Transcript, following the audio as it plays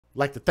I'd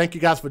like to thank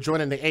you guys for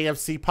joining the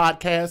AFC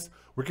podcast.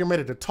 We're getting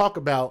ready to talk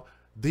about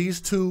these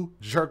two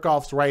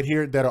jerk-offs right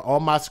here that are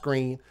on my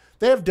screen.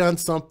 They have done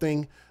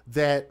something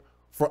that,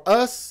 for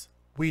us,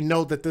 we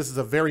know that this is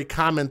a very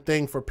common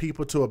thing for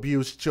people to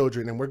abuse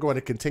children, and we're going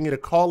to continue to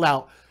call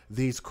out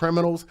these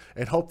criminals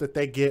and hope that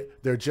they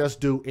get their just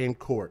due in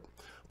court.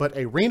 But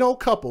a Reno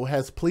couple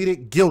has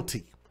pleaded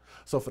guilty.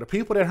 So for the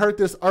people that heard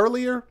this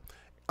earlier,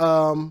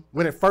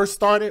 when it first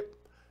started,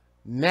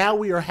 now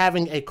we are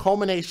having a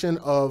culmination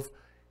of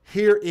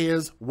here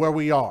is where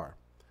we are.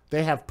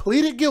 They have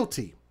pleaded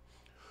guilty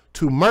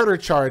to murder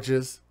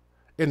charges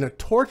in the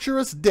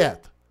torturous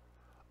death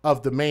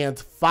of the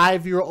man's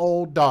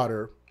 5-year-old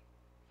daughter,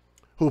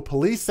 who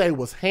police say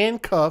was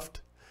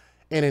handcuffed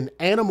in an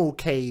animal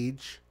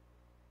cage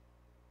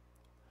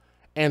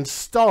and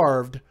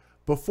starved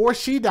before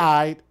she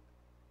died,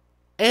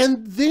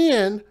 and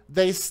then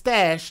they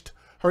stashed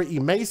her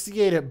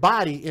emaciated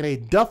body in a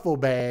duffel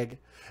bag,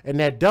 and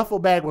that duffel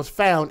bag was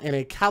found in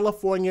a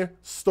California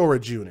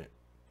storage unit.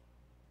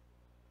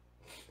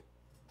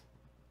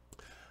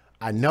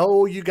 I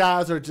know you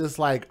guys are just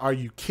like, are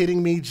you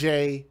kidding me,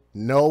 Jay?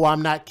 No,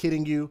 I'm not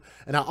kidding you.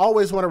 And I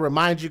always want to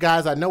remind you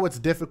guys, I know it's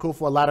difficult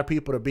for a lot of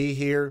people to be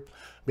here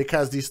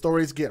because these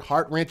stories get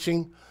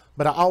heart-wrenching,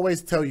 but I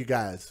always tell you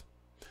guys,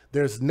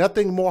 there's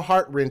nothing more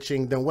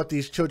heart-wrenching than what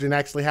these children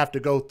actually have to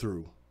go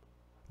through.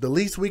 The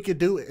least we could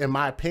do, in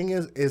my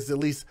opinion, is at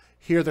least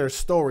hear their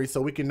story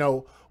so we can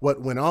know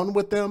what went on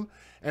with them,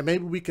 and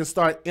maybe we can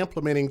start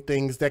implementing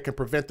things that can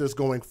prevent this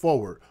going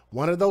forward.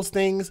 One of those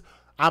things,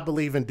 I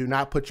believe in, do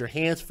not put your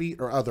hands,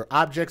 feet, or other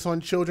objects on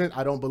children.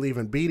 I don't believe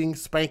in beating,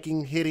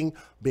 spanking, hitting,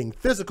 being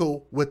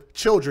physical with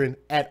children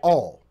at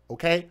all,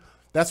 okay?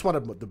 That's one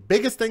of the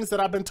biggest things that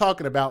I've been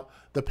talking about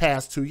the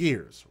past 2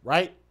 years,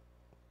 right?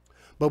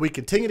 But we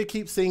continue to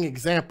keep seeing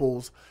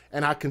examples,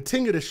 and I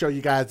continue to show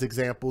you guys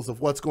examples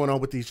of what's going on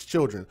with these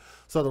children.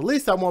 So the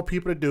least I want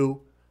people to do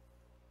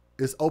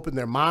is open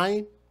their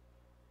mind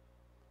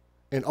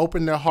and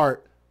open their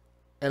heart.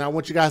 And I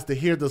want you guys to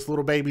hear this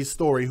little baby's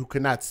story, who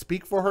could not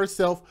speak for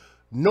herself,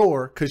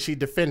 nor could she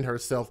defend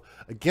herself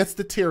against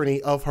the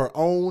tyranny of her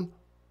own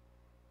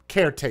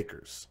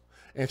caretakers.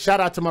 And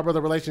shout out to my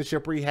brother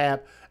Relationship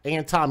Rehab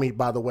and Tommy,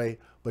 by the way.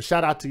 But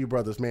shout out to you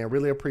brothers, man.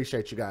 Really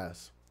appreciate you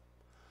guys.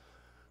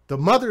 The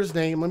mother's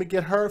name, let me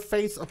get her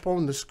face up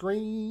on the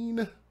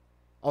screen.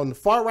 On the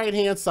far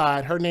right-hand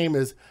side, her name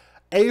is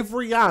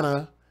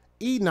Averyauna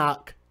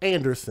Enoch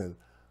Anderson.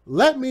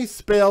 Let me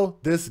spell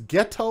this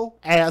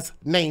ghetto-ass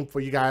name for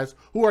you guys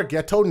who are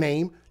ghetto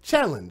name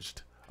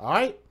challenged. All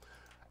right?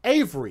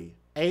 Avery,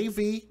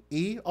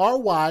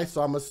 A-V-E-R-Y.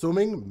 So I'm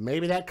assuming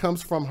maybe that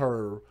comes from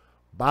her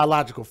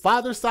biological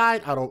father's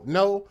side. I don't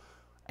know.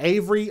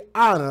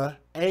 Averyauna,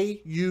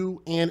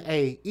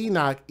 A-U-N-A,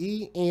 Enoch,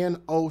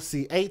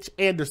 E-N-O-C-H,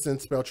 Anderson,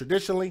 spelled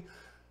traditionally.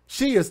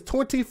 She is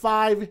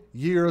 25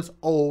 years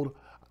old.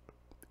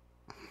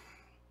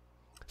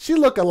 She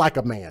looking like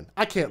a man.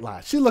 I can't lie.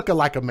 She looking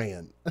like a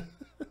man.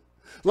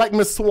 Like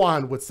Miss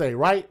Swan would say,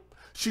 right?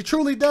 She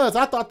truly does.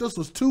 I thought this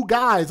was two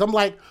guys. I'm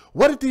like,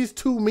 what did these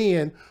two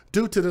men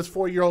do to this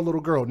 4-year-old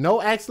little girl?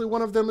 No, actually,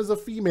 one of them is a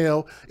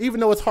female, even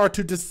though it's hard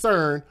to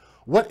discern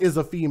what is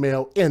a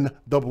female in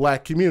the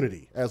black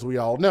community, as we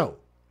all know.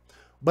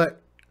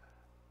 But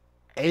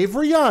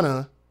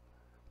Averyauna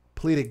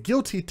pleaded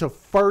guilty to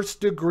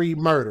first-degree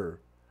murder.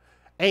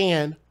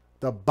 And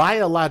the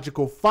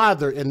biological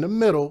father in the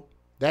middle,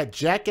 that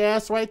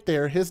jackass right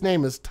there, his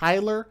name is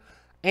Tyler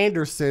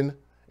Anderson,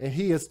 and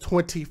he is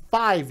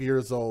 25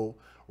 years old.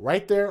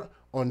 Right there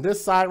on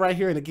this side right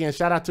here. And again,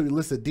 shout out to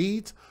Illicit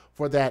Deeds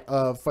for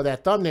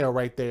that thumbnail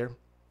right there.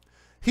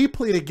 He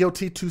pleaded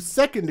guilty to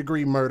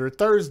second-degree murder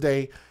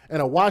Thursday in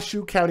a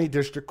Washoe County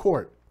District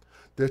Court.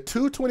 The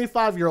two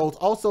 25-year-olds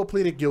also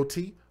pleaded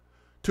guilty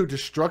to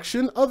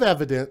destruction of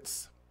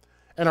evidence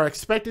and are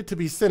expected to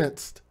be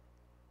sentenced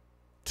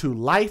to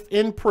life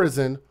in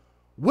prison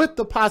with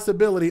the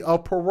possibility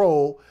of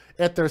parole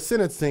at their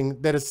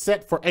sentencing that is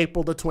set for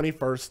April the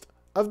 21st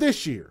of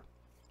this year.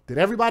 Did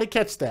everybody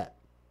catch that?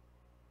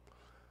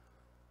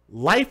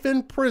 Life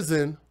in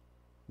prison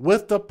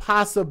with the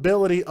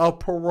possibility of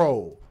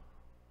parole.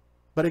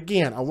 But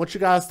again, I want you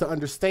guys to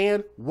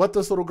understand what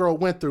this little girl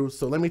went through,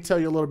 so let me tell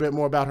you a little bit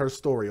more about her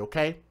story,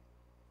 okay?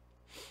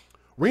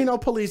 Reno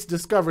police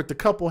discovered the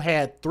couple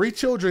had 3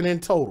 children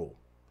in total.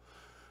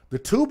 The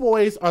 2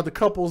 boys are the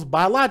couple's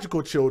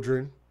biological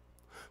children,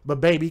 but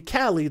baby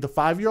Cali, the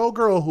 5-year-old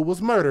girl who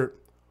was murdered,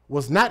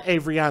 was not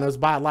Averyauna''s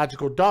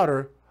biological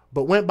daughter,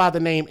 but went by the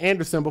name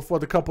Anderson before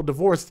the couple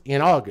divorced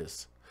in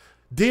August.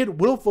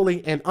 Did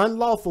willfully and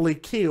unlawfully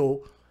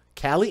kill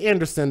Cali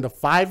Anderson, the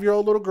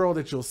 5-year-old little girl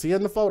that you'll see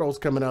in the photos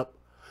coming up,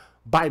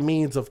 by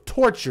means of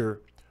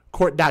torture,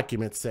 court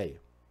documents say.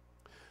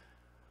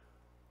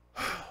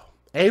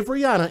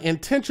 Averyauna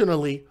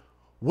intentionally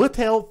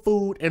withheld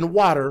food and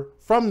water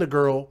from the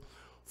girl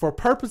for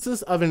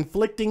purposes of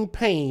inflicting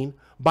pain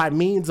by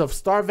means of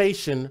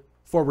starvation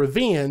for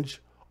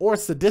revenge or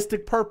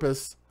sadistic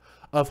purpose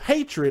of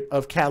hatred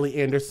of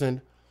Cali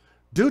Anderson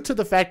due to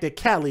the fact that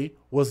Cali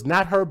was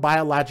not her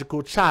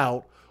biological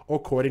child,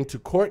 according to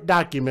court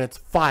documents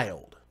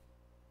filed.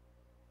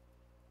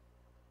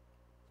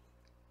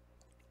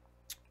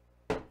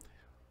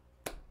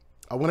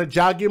 I want to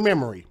jog your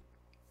memory.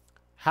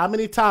 How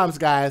many times,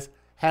 guys,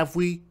 have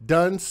we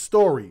done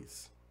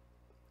stories?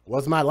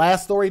 Was my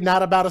last story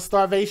not about a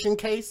starvation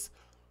case?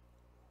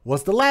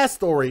 Was the last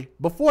story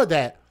before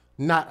that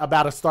not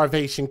about a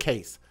starvation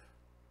case?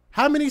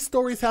 How many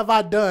stories have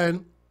I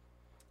done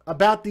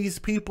about these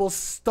people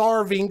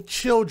starving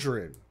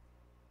children?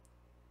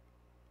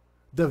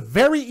 The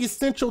very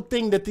essential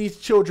thing that these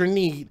children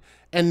need,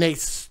 and they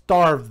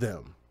starve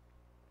them.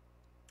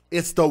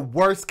 It's the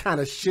worst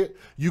kind of shit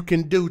you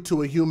can do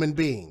to a human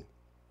being.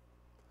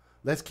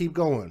 Let's keep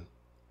going.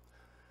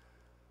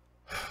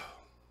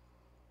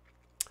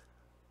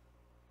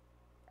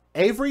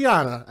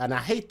 Averyauna, and I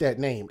hate that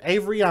name,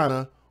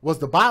 Averyauna was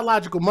the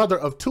biological mother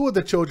of two of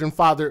the children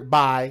fathered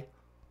by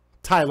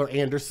Tyler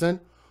Anderson,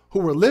 who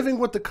were living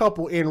with the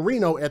couple in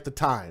Reno at the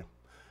time.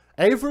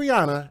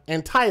 Averyauna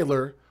and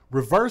Tyler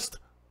reversed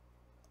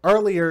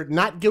earlier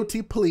not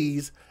guilty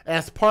pleas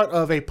as part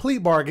of a plea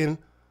bargain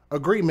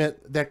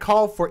agreement that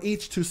called for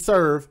each to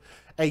serve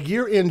a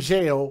year in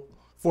jail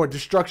for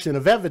destruction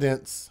of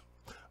evidence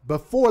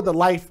before the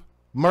life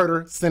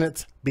murder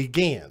sentence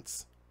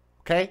begins.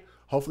 Okay?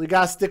 Hopefully you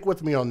guys stick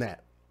with me on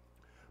that.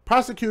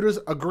 Prosecutors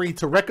agreed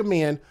to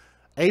recommend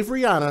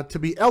Averyauna to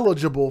be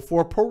eligible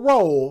for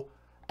parole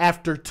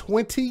after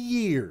 20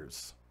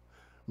 years,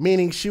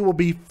 meaning she will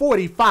be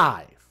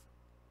 45.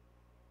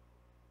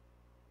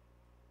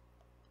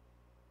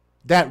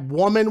 That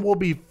woman will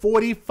be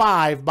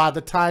 45 by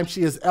the time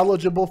she is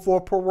eligible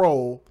for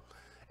parole.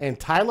 And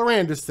Tyler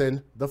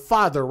Anderson, the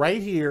father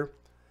right here,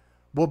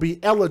 will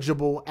be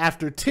eligible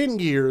after 10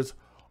 years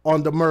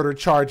on the murder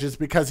charges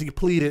because he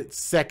pleaded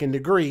second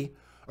degree,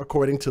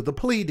 according to the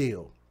plea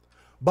deal.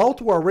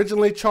 Both were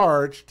originally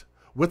charged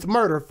with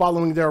murder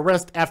following their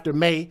arrest after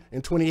May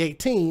in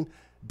 2018,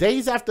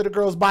 days after the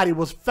girl's body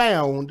was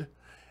found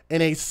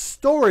in a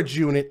storage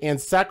unit in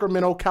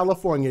Sacramento,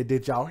 California.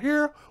 Did y'all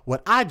hear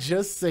what I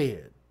just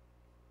said?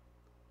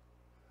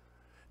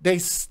 They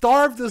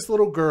starved this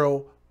little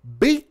girl,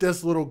 beat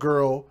this little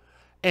girl,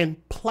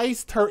 and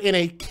placed her in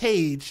a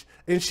cage,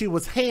 and she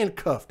was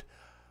handcuffed.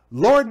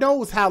 Lord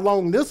knows how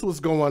long this was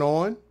going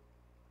on,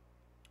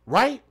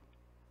 right?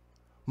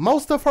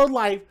 Most of her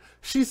life,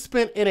 she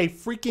spent in a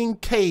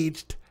freaking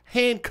cage,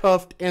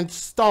 handcuffed and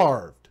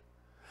starved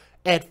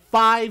at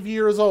 5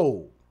 years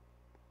old.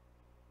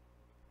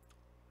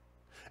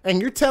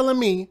 And you're telling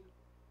me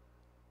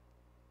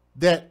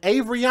that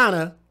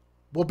Averyauna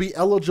will be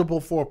eligible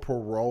for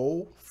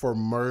parole for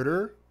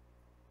murder?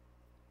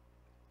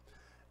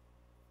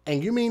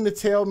 And you mean to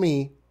tell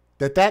me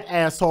that that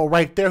asshole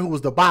right there, who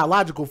was the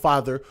biological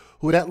father,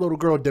 who that little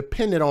girl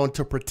depended on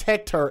to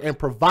protect her and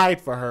provide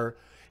for her,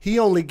 he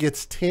only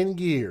gets 10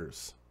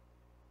 years?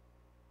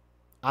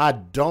 I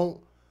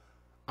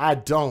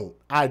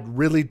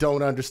really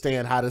don't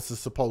understand how this is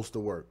supposed to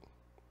work.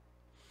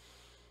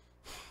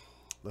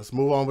 Let's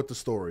move on with the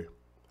story.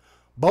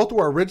 Both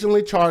were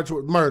originally charged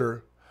with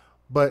murder,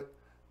 but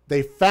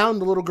they found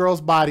the little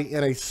girl's body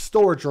in a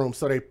storage room.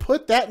 So they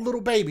put that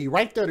little baby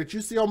right there that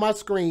you see on my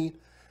screen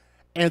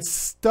and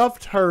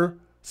stuffed her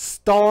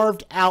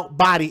starved out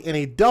body in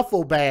a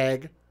duffel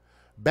bag,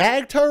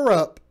 bagged her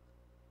up,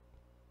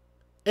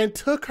 and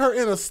took her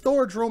in a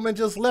storage room and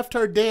just left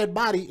her dead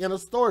body in a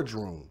storage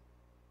room.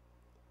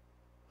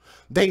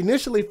 They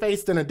initially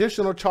faced an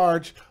additional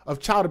charge of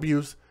child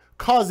abuse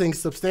causing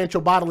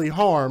substantial bodily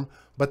harm,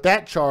 but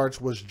that charge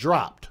was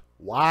dropped.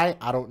 Why?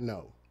 I don't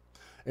know.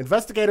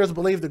 Investigators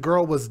believe the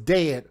girl was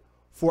dead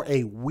for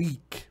a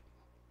week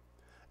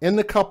in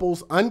the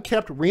couple's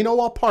unkept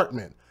Reno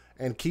apartment.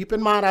 And keep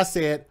in mind, I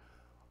said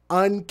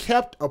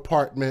unkept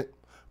apartment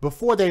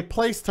before they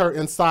placed her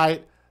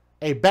inside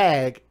a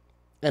bag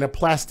and a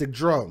plastic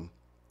drum.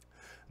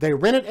 They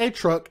rented a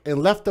truck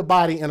and left the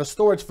body in a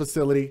storage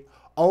facility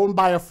owned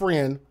by a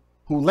friend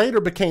who later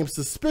became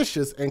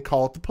suspicious and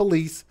called the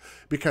police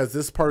because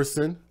this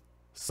person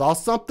saw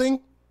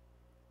something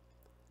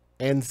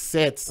and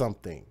said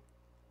something.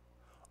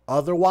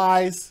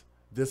 Otherwise,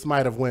 this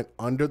might have went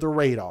under the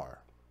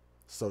radar.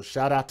 So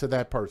shout out to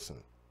that person.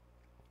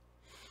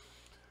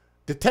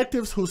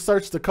 Detectives who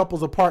searched the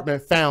couple's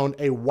apartment found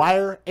a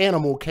wire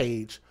animal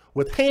cage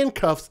with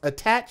handcuffs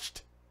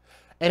attached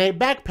and a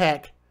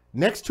backpack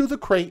next to the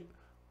crate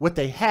with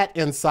a hat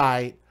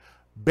inside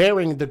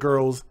bearing the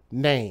girl's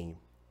name.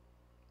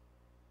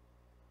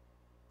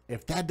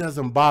 If that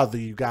doesn't bother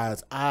you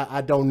guys,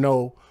 I don't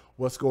know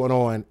what's going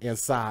on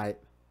inside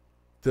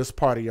this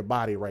part of your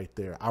body right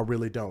there. I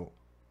really don't.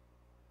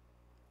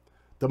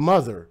 The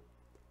mother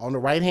on the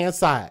right-hand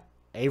side,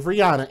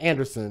 Averyauna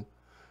Anderson,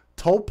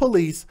 told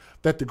police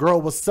that the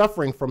girl was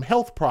suffering from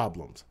health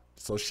problems.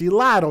 So she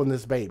lied on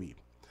this baby.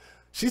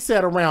 She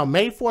said around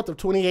May 4th of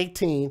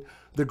 2018,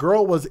 the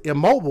girl was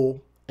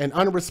immobile and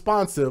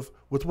unresponsive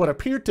with what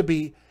appeared to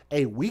be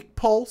a weak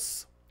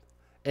pulse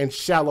and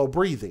shallow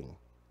breathing.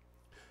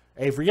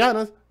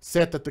 Averyauna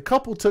said that the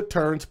couple took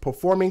turns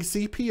performing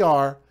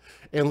CPR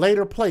and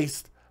later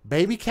placed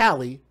baby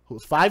Cali, who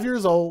was 5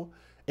 years old,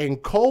 in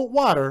cold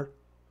water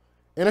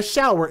in a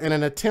shower in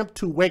an attempt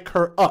to wake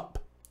her up.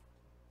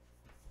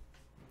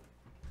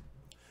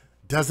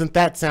 Doesn't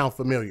that sound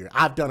familiar?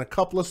 I've done a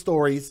couple of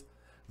stories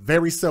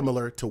very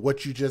similar to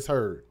what you just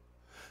heard.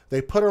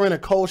 They put her in a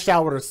cold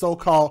shower to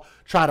so-called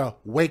try to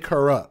wake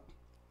her up.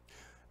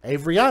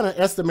 Averyauna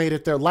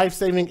estimated their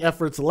life-saving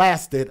efforts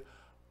lasted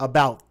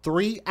about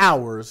 3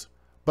 hours,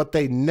 but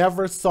they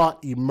never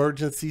sought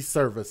emergency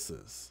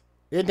services.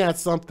 Isn't that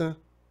something?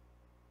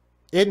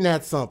 Isn't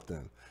that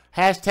something?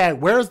 Hashtag,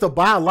 where's the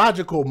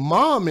biological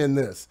mom in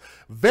this?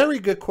 Very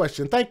good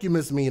question. Thank you,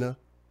 Miss Mina.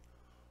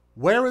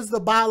 Where is the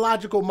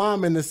biological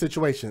mom in this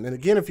situation? And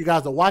again, if you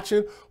guys are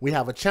watching, we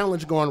have a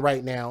challenge going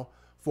right now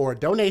for a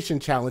donation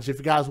challenge. If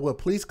you guys would,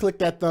 please click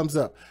that thumbs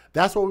up.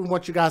 That's what we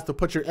want you guys to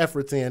put your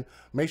efforts in.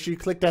 Make sure you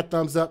click that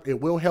thumbs up. It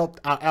will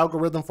help our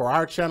algorithm for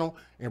our channel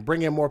and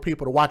bring in more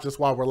people to watch us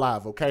while we're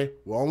live, okay?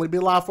 We'll only be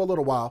live for a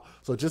little while,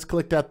 so just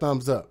click that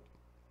thumbs up.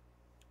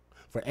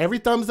 For every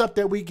thumbs up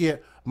that we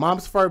get,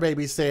 Mom's Fur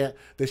Baby said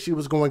that she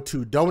was going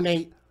to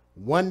donate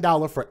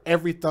 $1 for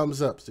every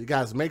thumbs up. So you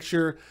guys make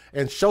sure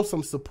and show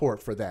some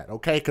support for that,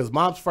 okay? Because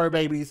Mom's Fur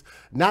Babies,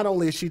 not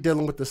only is she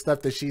dealing with the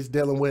stuff that she's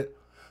dealing with,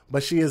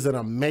 but she is an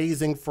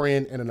amazing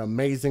friend and an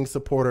amazing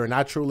supporter, and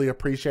I truly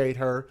appreciate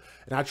her,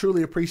 and I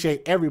truly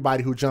appreciate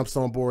everybody who jumps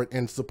on board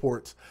and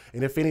supports.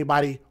 And if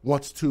anybody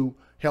wants to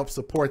help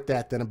support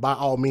that, then by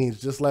all means,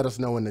 just let us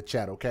know in the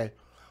chat, okay?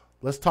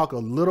 Let's talk a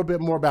little bit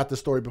more about the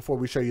story before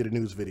we show you the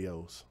news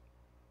videos.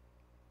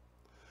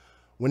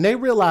 When they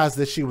realized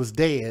that she was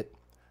dead,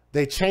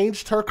 they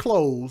changed her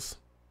clothes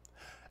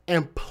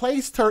and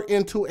placed her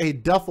into a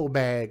duffel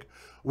bag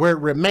where it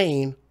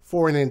remained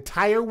for an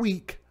entire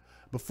week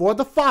before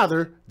the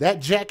father, that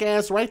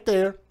jackass right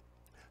there,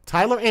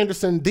 Tyler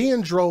Anderson,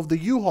 then drove the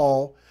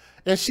U-Haul,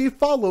 and she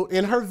followed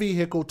in her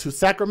vehicle to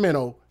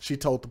Sacramento, she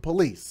told the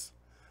police.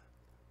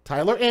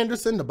 Tyler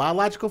Anderson, the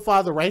biological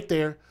father right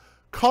there,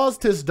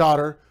 caused his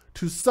daughter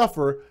to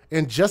suffer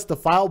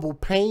unjustifiable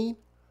pain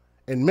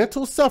and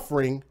mental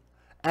suffering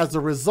as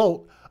a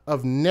result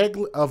of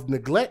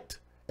neglect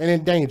and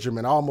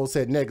endangerment. I almost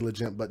said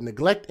negligent, but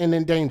neglect and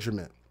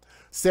endangerment,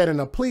 said in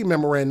a plea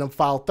memorandum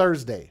filed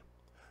Thursday.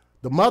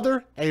 The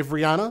mother,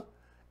 Averyauna,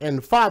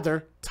 and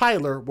father,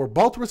 Tyler, were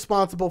both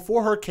responsible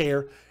for her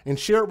care and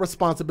shared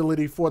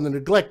responsibility for the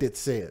neglect, it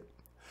said.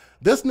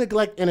 This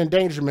neglect and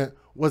endangerment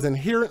was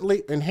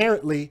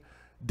inherently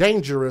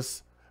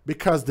dangerous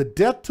because the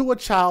death to a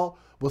child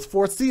was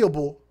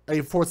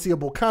a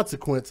foreseeable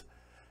consequence,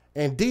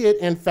 and did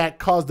in fact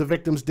cause the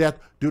victim's death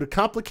due to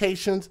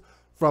complications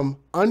from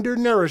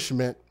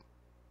undernourishment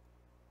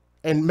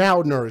and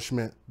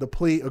malnourishment, the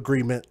plea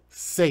agreement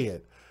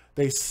said.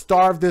 They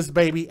starved this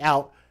baby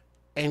out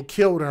and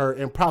killed her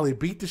and probably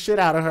beat the shit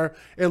out of her,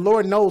 and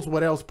Lord knows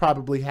what else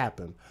probably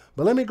happened.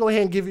 But let me go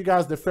ahead and give you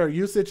guys the fair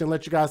usage and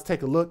let you guys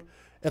take a look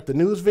at the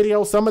news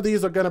video. Some of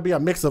these are going to be a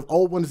mix of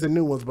old ones and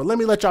new ones, but let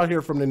me let y'all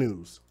hear from the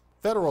news.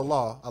 Federal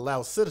law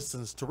allows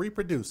citizens to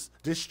reproduce,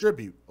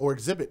 distribute, or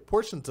exhibit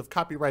portions of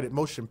copyrighted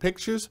motion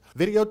pictures,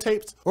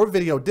 videotapes, or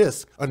video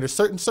discs under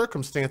certain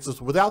circumstances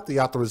without the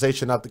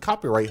authorization of the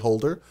copyright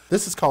holder.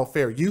 This is called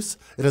fair use.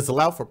 It is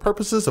allowed for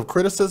purposes of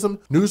criticism,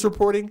 news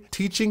reporting,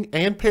 teaching,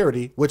 and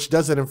parody, which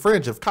doesn't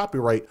infringe of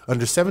copyright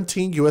under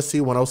 17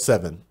 U.S.C.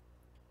 107.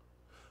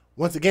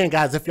 Once again,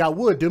 guys, if y'all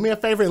would, do me a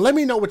favor and let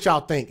me know what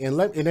y'all think. And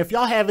if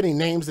y'all have any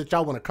names that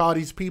y'all want to call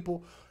these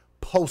people,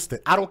 post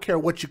it. I don't care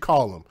what you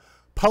call them.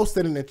 Post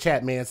it in the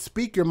chat, man.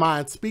 Speak your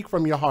mind. Speak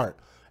from your heart.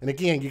 And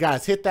again, you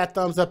guys hit that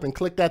thumbs up and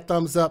click that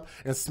thumbs up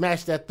and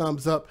smash that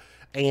thumbs up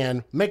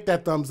and make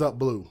that thumbs up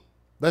blue.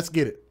 Let's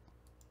get it.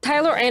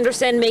 Tyler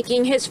Anderson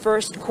making his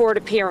first court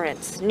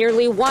appearance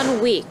nearly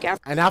 1 week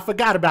after. And I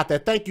forgot about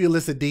that. Thank you,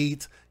 Alyssa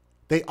Deeds.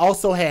 They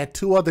also had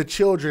 2 other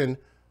children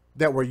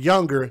that were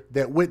younger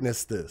that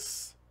witnessed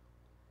this.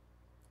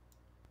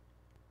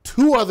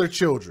 2 other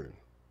children.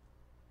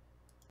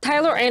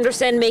 Tyler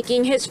Anderson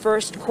making his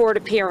first court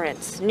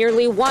appearance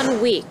nearly 1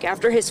 week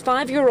after his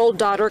 5-year-old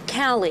daughter,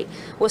 Cali,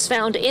 was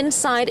found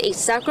inside a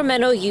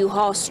Sacramento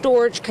U-Haul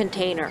storage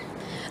container.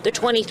 The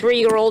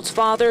 23-year-old's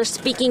father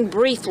speaking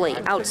briefly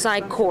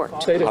outside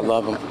court. I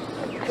love him.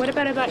 What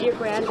about your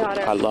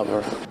granddaughter? I love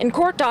her. In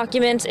court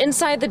documents,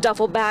 inside the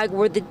duffel bag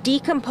were the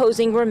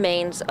decomposing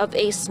remains of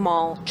a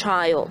small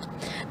child.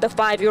 The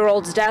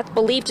 5-year-old's death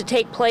believed to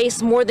take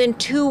place more than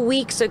 2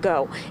 weeks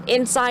ago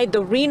inside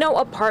the Reno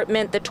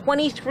apartment the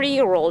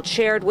 23-year-old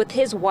shared with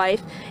his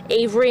wife,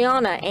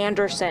 Averyauna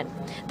Anderson,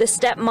 the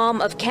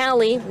stepmom of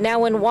Cali,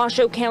 now in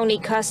Washoe County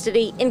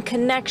custody in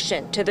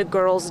connection to the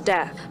girl's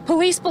death.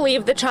 Police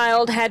believe the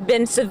child had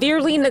been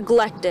severely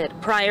neglected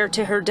prior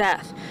to her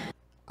death.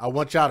 I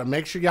want y'all to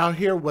make sure y'all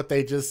hear what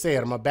they just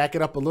said. I'm going to back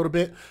it up a little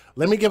bit.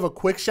 Let me give a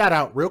quick shout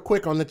out real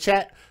quick on the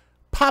chat.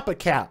 Papa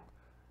Cap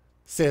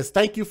says,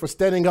 thank you for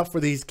standing up for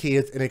these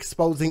kids and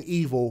exposing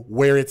evil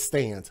where it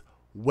stands.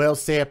 Well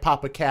said,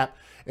 Papa Cap.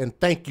 And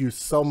thank you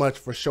so much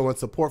for showing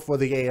support for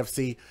the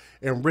AFC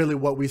and really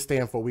what we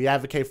stand for. We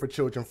advocate for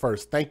children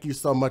first. Thank you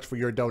so much for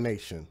your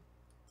donation.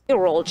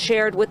 year-old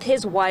shared with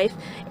his wife,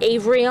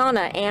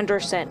 Averyauna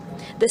Anderson,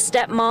 the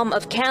stepmom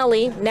of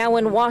Cali, now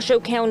in Washoe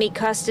County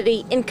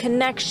custody in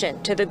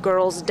connection to the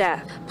girl's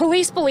death.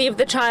 Police believe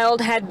the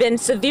child had been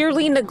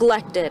severely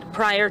neglected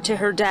prior to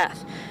her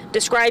death,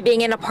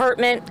 describing an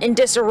apartment in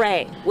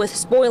disarray with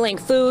spoiling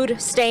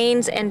food,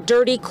 stains, and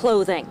dirty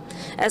clothing,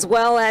 as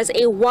well as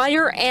a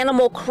wire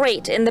animal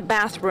crate in the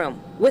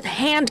bathroom with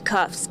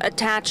handcuffs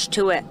attached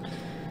to it,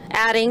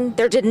 adding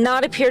there did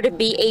not appear to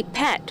be a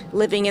pet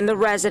living in the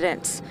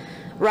residence,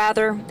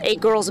 rather a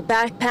girl's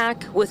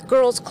backpack with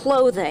girl's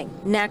clothing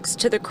next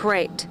to the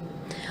crate.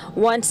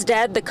 Once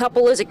dead, the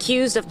couple is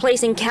accused of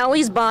placing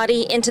Cali's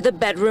body into the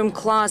bedroom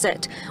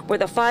closet, where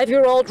the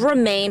 5-year-old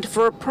remained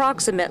for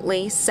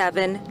approximately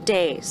 7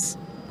 days.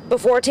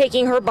 Before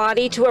taking her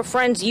body to a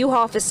friend's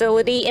U-Haul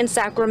facility in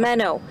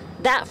Sacramento,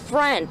 that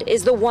friend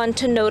is the one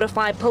to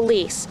notify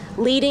police,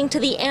 leading to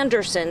the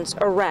Andersons'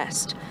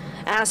 arrest.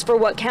 As for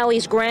what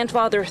Cali's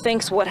grandfather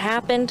thinks what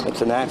happened,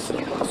 it's an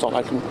accident. That's all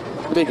I can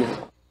figure.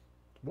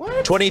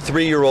 What?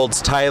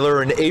 23-year-olds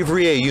Tyler and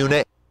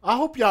Averyauna. I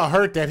hope y'all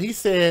heard that. He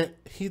said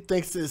he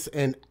thinks it's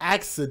an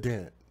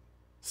accident.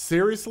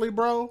 Seriously,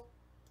 bro?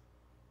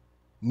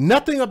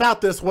 Nothing about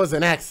this was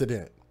an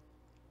accident.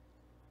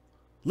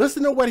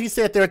 Listen to what he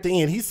said there at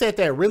the end. He said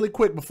that really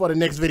quick before the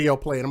next video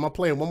played. I'm going to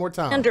play it one more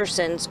time.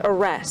 Anderson's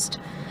arrest.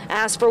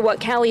 As for what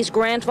Cali's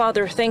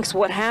grandfather thinks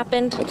what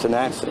happened, it's an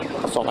accident.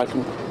 That's all I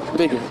can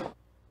figure.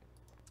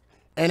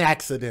 An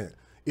accident.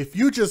 If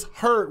you just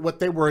heard what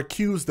they were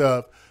accused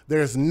of,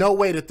 there's no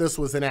way that this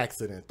was an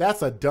accident.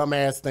 That's a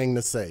dumbass thing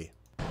to say.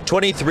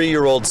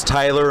 23-year-olds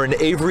Tyler and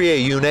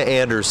Averyauna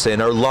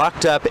Anderson are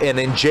locked up and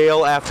in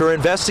jail after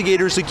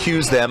investigators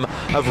accuse them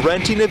of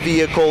renting a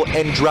vehicle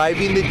and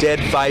driving the dead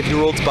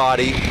 5-year-old's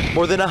body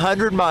more than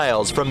 100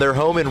 miles from their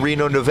home in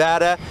Reno,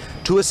 Nevada,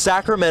 to a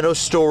Sacramento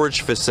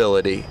storage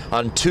facility.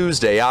 On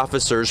Tuesday,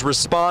 officers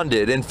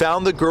responded and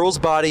found the girl's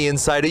body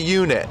inside a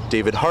unit.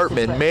 David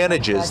Hartman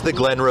manages the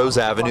Glen Rose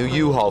Avenue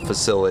U-Haul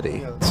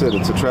facility.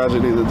 It's a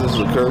tragedy that this has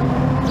occurred.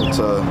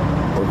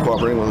 We're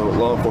cooperating with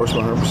law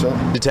enforcement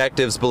 100%.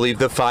 Detectives believe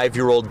the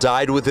 5-year-old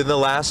died within the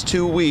last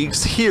 2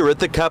 weeks here at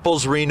the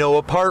couple's Reno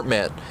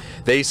apartment.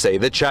 They say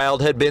the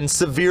child had been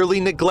severely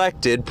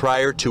neglected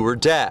prior to her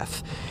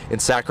death. In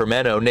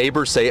Sacramento,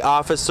 neighbors say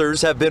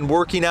officers have been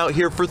working out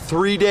here for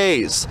 3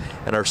 days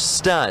and are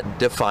stunned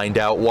to find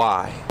out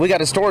why. We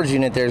got a storage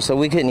unit there, so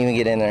we couldn't even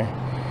get in there.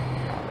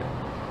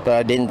 But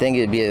I didn't think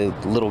it'd be a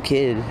little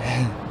kid,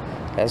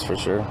 that's for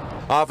sure.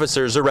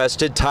 Officers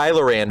arrested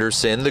Tyler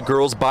Anderson, the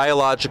girl's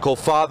biological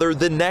father,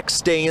 the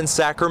next day in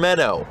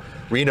Sacramento.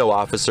 Reno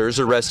officers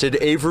arrested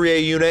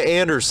Averyauna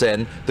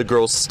Anderson, the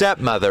girl's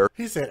stepmother.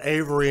 He said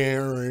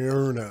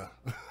Averyauna.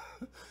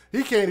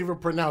 He can't even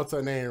pronounce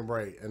her name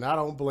right, and I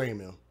don't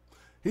blame him.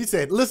 He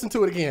said, listen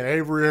to it again,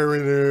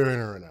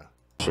 Averyauna.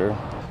 Sure.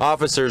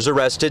 Officers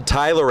arrested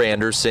Tyler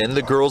Anderson,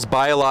 the girl's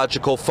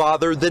biological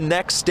father, the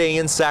next day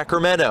in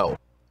Sacramento.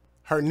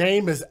 Her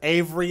name is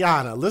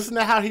Averyauna. Listen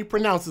to how he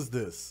pronounces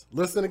this.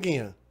 Listen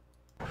again.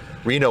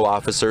 Reno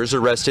officers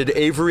arrested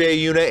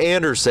Averyauna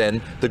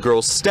Anderson, the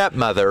girl's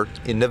stepmother,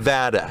 in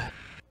Nevada.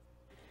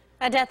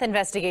 A death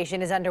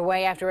investigation is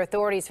underway after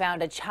authorities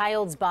found a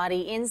child's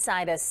body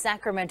inside a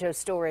Sacramento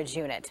storage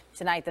unit.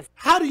 Tonight,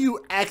 How do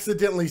you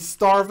accidentally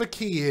starve a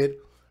kid,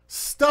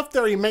 stuff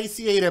their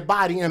emaciated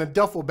body in a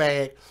duffel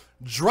bag,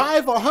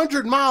 drive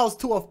 100 miles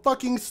to a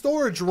fucking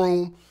storage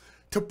room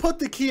to put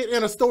the kid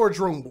in a storage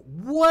room?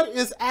 What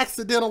is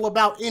accidental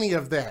about any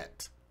of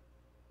that?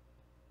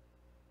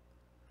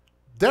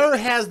 There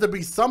has to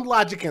be some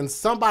logic in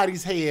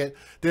somebody's head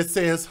that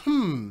says,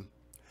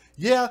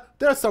 yeah,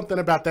 there's something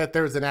about that.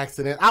 There's an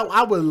accident.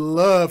 I would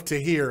love to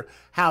hear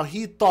how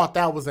he thought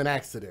that was an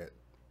accident.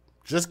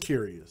 Just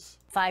curious.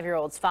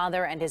 5-year-old's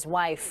father and his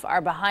wife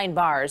are behind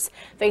bars,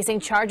 facing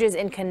charges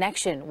in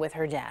connection with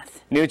her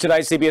death. New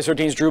tonight, CBS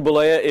 13's Drew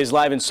Balea is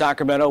live in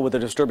Sacramento with the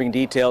disturbing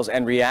details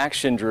and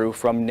reaction, Drew,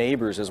 from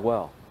neighbors as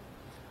well.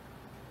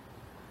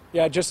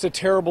 Yeah, just a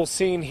terrible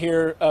scene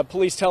here.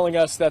 Police telling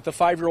us that the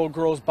 5-year-old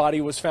girl's body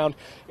was found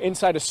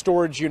inside a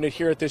storage unit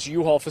here at this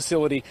U-Haul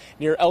facility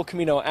near El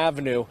Camino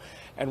Avenue,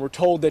 and we're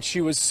told that she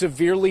was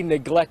severely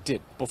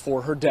neglected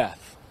before her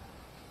death.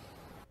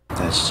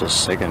 That's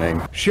just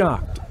sickening.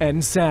 Shocked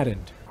and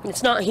saddened.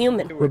 It's not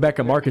human.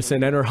 Rebecca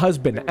Markison and her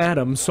husband,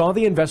 Adam, saw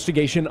the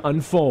investigation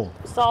unfold.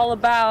 It's all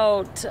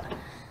about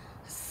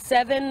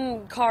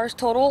 7 cars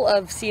total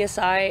of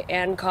CSI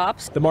and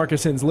cops. The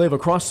Markisons live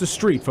across the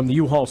street from the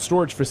U-Haul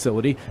storage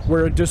facility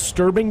where a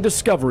disturbing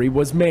discovery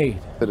was made.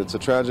 It's a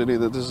tragedy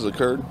that this has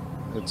occurred.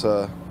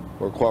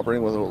 We're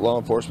cooperating with law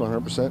enforcement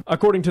 100%.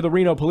 According to the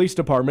Reno Police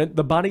Department,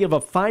 the body of a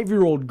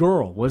 5-year-old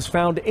girl was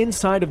found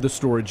inside of the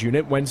storage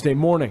unit Wednesday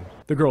morning.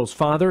 The girl's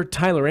father,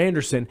 Tyler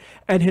Anderson,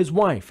 and his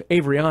wife,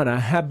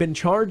 Averyauna, have been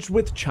charged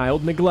with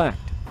child neglect.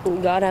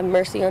 God have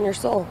mercy on your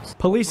souls.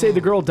 Police say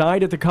the girl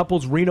died at the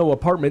couple's Reno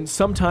apartment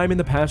sometime in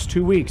the past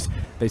 2 weeks.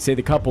 They say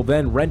the couple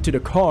then rented a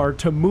car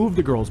to move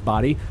the girl's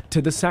body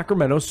to the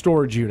Sacramento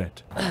storage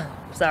unit.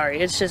 Sorry,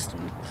 it's just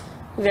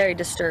very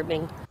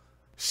disturbing.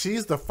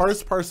 She's the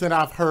first person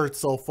I've heard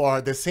so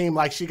far that seemed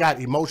like she got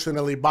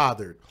emotionally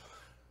bothered.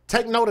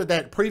 Take note of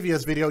that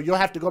previous video. You'll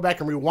have to go back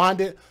and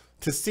rewind it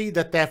to see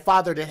that that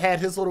father that had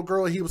his little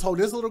girl, he was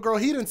holding his little girl,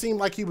 he didn't seem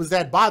like he was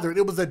that bothered.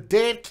 It was a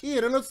dead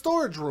kid in a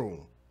storage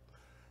room.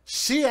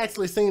 She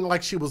actually seemed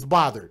like she was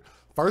bothered.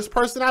 First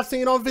person I've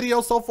seen on video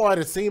so far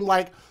that seemed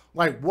like,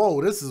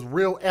 whoa, this is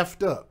real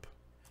effed up.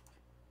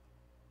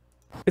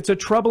 It's a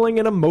troubling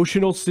and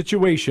emotional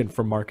situation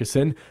for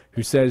Markison,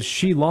 who says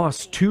she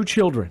lost 2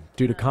 children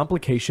due to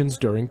complications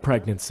during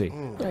pregnancy.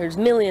 There's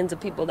millions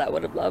of people that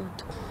would have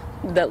loved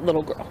that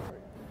little girl.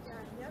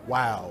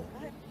 Wow.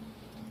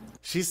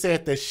 She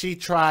said that she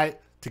tried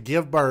to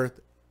give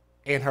birth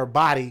and her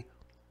body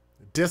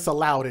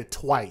disallowed it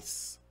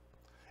twice.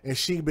 And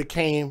she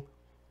became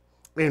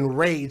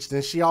enraged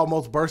and she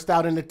almost burst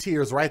out into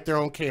tears right there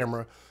on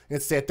camera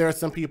and said there are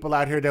some people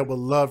out here that would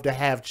love to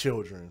have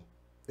children.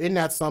 Isn't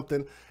that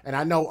something? And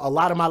I know a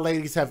lot of my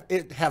ladies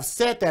have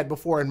said that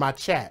before in my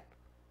chat.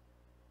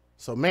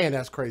 So man,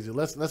 that's crazy.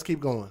 Let's keep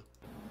going.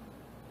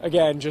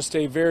 Again, just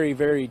a very,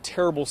 very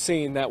terrible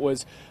scene that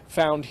was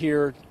found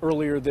here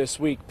earlier this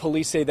week.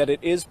 Police say that it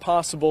is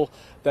possible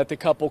that the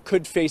couple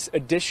could face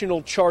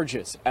additional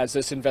charges as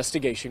this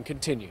investigation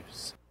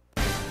continues.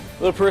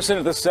 The person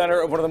at the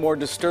center of one of the more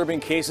disturbing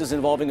cases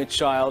involving a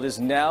child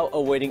is now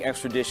awaiting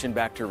extradition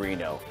back to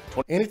Reno.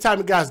 Anytime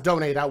you guys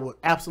donate, I would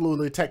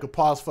absolutely take a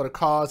pause for the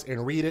cause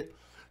and read it.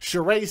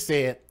 Sheree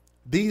said,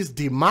 these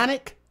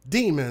demonic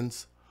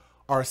demons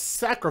are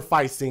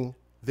sacrificing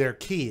their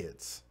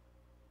kids.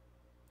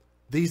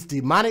 These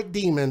demonic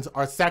demons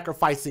are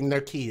sacrificing their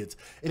kids.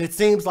 And it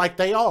seems like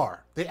they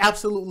are. They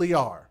absolutely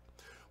are.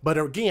 But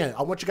again,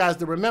 I want you guys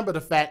to remember the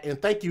fact, and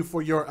thank you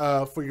for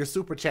your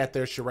super chat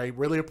there, Sheree.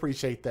 Really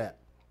appreciate that.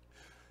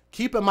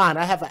 Keep in mind,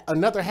 I have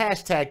another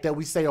hashtag that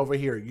we say over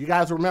here. You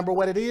guys remember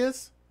what it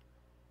is?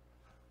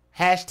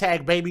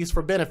 Hashtag babies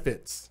for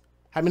benefits.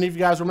 How many of you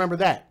guys remember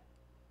that?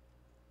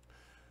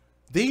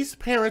 These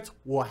parents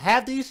will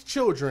have these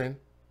children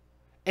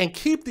and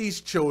keep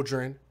these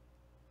children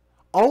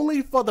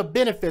only for the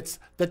benefits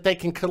that they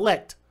can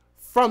collect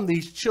from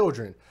these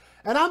children.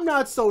 And I'm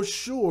not so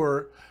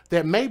sure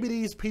that maybe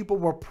these people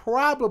were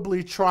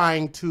probably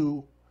trying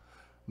to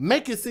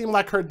make it seem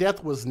like her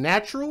death was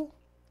natural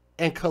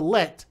and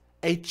collect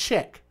a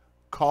check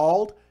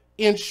called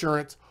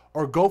insurance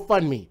or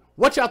GoFundMe.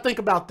 What y'all think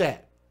about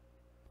that?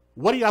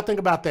 What do y'all think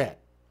about that?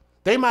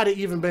 They might have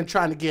even been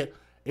trying to get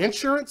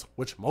insurance,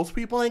 which most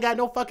people ain't got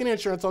no fucking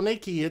insurance on their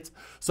kids.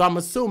 So I'm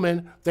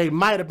assuming they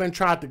might have been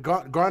trying to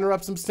garner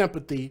up some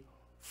sympathy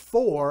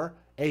for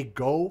a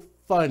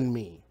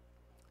GoFundMe.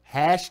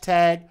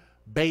 Hashtag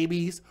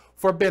babies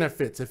for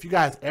benefits. If you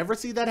guys ever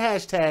see that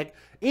hashtag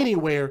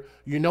anywhere,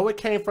 you know it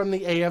came from the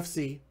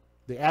AFC,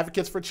 the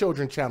Advocates for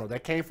Children channel.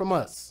 That came from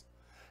us.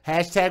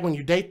 Hashtag when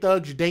you date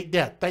thugs, you date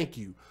death. Thank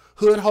you.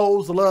 Hood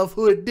hoes love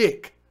hood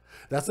dick.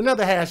 That's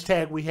another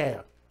hashtag we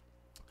have.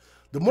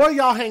 The more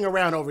y'all hang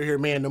around over here,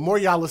 man, the more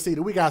y'all will see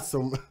that we got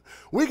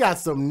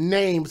some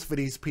names for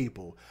these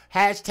people.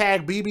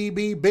 Hashtag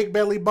BBB Big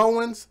Belly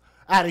Bowens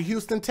out of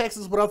Houston,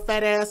 Texas. What up,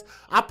 fat ass?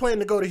 I plan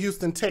to go to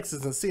Houston,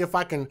 Texas and see if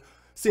I can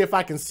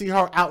see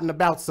her out and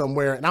about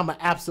somewhere, and I'm gonna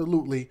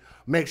absolutely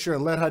make sure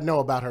and let her know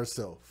about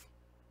herself.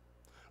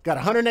 Got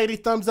 180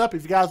 thumbs up.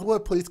 If you guys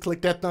would, please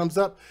click that thumbs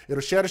up.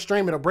 It'll share the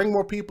stream. It'll bring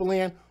more people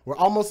in. We're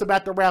almost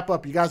about to wrap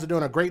up. You guys are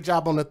doing a great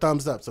job on the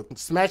thumbs up, so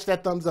smash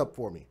that thumbs up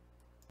for me.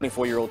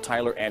 24-year-old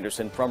Tyler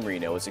Anderson from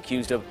Reno is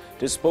accused of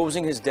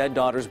disposing his dead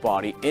daughter's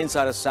body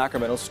inside a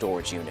Sacramento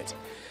storage unit.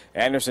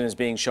 Anderson is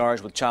being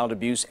charged with child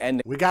abuse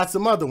and... We got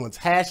some other ones.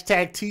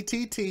 Hashtag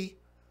TTT.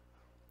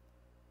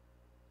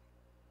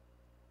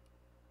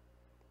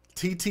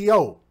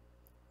 TTO.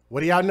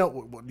 What do y'all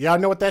know? Do y'all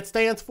know what that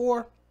stands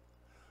for?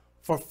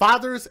 For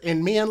fathers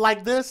and men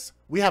like this,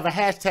 we have a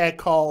hashtag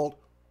called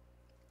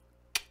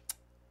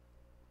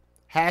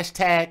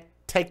hashtag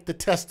take the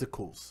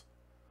testicles.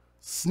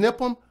 Snip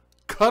them,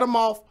 cut them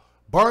off,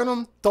 burn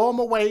them, throw them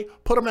away,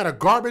 put them at a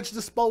garbage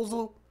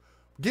disposal,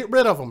 get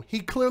rid of them. He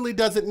clearly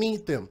doesn't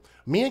need them.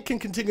 Men can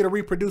continue to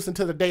reproduce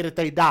until the day that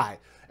they die.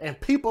 And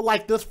people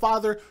like this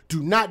father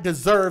do not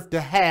deserve to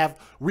have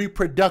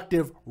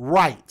reproductive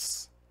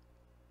rights.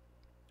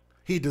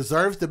 He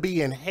deserves to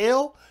be in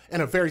hell,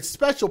 and a very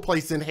special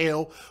place in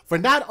hell, for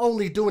not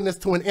only doing this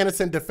to an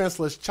innocent,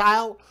 defenseless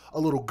child, a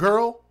little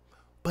girl,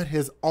 but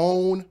his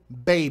own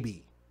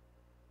baby.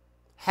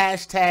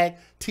 Hashtag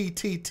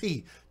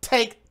TTT.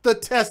 Take the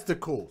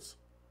testicles.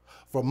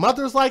 For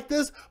mothers like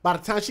this, by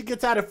the time she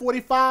gets out at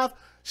 45,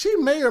 she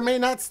may or may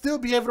not still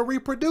be able to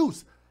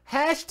reproduce.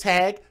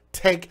 Hashtag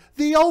take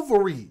the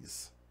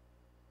ovaries.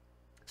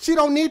 She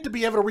don't need to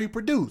be able to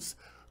reproduce.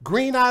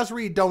 Green Eyes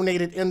Reed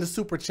donated in the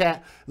super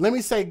chat. Let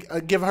me say,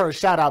 give her a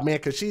shout out, man,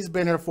 because she's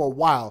been here for a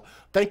while.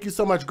 Thank you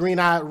so much, Green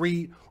Eyes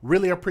Reed.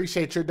 Really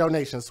appreciate your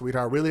donation,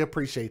 sweetheart. Really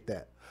appreciate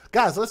that.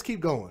 Guys, let's keep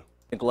going.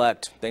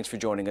 Neglect. Thanks for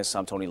joining us.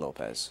 I'm Tony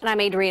Lopez. And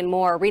I'm Adrienne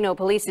Moore. Reno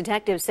police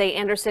detectives say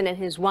Anderson and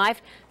his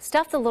wife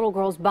stuffed the little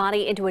girl's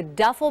body into a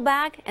duffel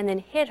bag and then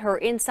hid her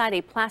inside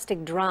a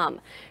plastic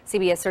drum.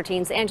 CBS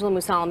 13's Angela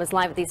Musalam is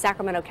live at the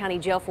Sacramento County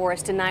Jail for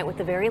us tonight with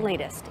the very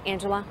latest.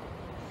 Angela?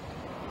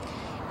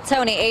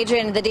 Tony,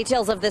 Adrian, the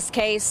details of this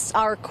case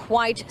are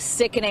quite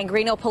sickening.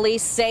 Reno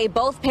police say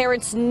both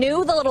parents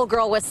knew the little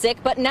girl was sick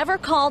but never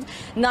called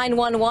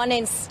 911.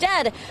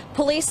 Instead,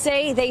 police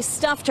say they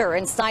stuffed her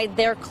inside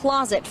their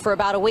closet for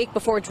about a week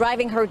before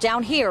driving her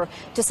down here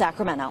to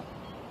Sacramento.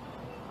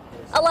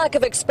 A lack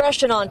of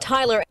expression on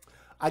Tyler.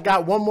 I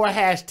got one more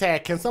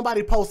hashtag. Can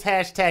somebody post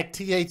hashtag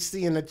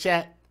THC in the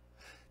chat?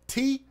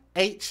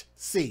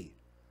 THC.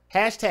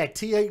 Hashtag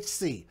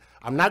THC.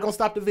 I'm not going to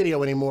stop the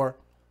video anymore.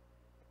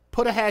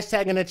 Put a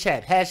hashtag in the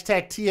chat.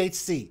 Hashtag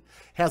THC.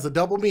 Has a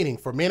double meaning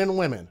for men and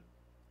women.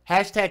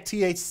 Hashtag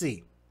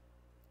THC.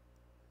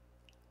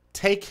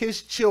 Take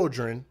his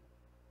children.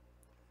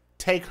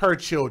 Take her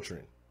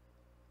children.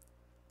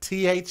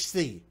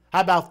 THC. How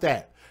about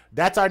that?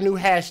 That's our new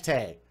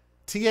hashtag.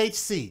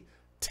 THC.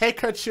 Take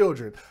her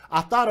children.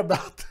 I thought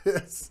about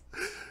this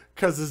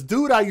because this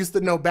dude I used to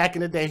know back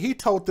in the day, he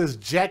told this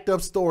jacked up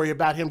story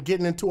about him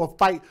getting into a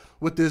fight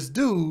with this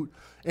dude,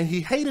 and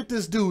he hated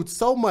this dude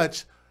so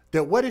much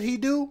that what did he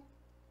do?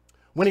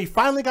 When he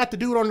finally got the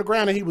dude on the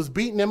ground and he was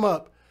beating him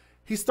up,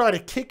 he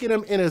started kicking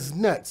him in his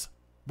nuts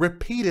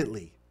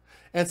repeatedly.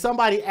 And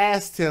somebody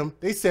asked him,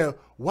 they said,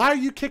 why are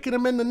you kicking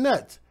him in the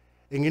nuts?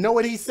 And you know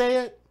what he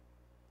said?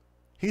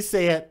 He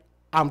said,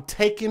 I'm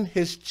taking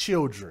his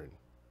children.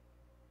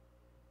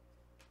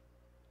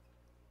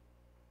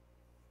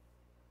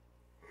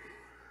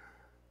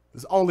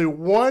 There's only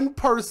one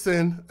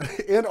person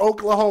in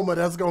Oklahoma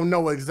that's going to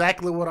know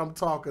exactly what I'm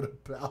talking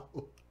about.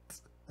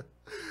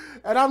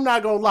 And I'm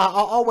not gonna lie, I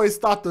always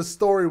thought the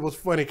story was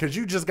funny because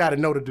you just got to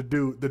know that the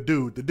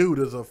dude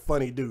is a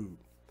funny dude.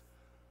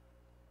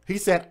 He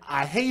said,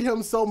 I hate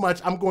him so much,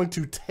 I'm going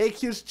to take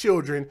his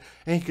children,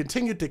 and he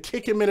continued to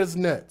kick him in his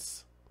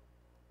nuts.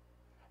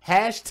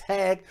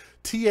 Hashtag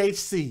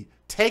THC.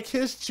 Take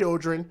his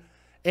children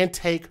and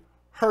take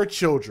her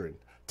children.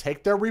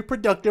 Take their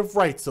reproductive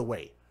rights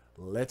away.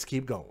 Let's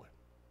keep going.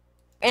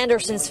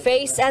 Anderson's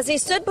face as he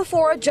stood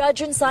before a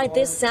judge inside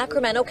this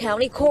Sacramento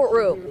County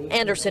courtroom.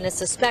 Anderson is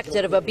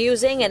suspected of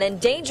abusing and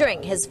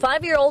endangering his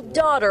 5-year-old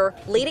daughter,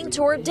 leading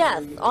to her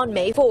death on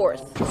May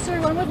 4th. Sir,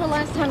 when was the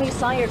last time you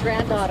saw your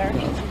granddaughter?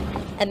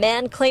 A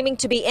man claiming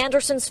to be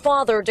Anderson's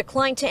father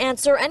declined to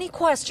answer any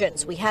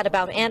questions we had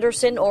about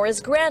Anderson or his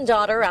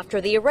granddaughter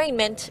after the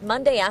arraignment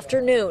Monday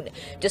afternoon.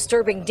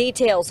 Disturbing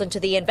details into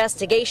the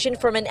investigation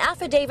from an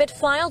affidavit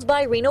filed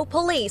by Reno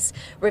police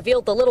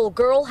revealed the little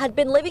girl had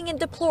been living in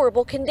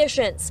deplorable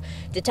conditions.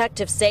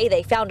 Detectives say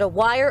they found a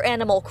wire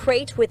animal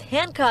crate with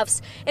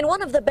handcuffs in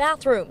one of the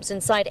bathrooms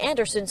inside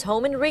Anderson's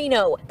home in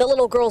Reno. The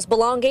little girl's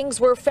belongings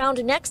were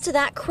found next to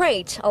that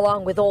crate,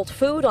 along with old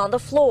food on the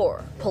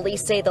floor.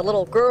 Police say the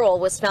little girl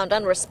was found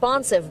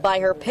unresponsive by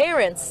her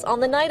parents on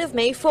the night of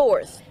May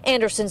 4th.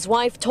 Anderson's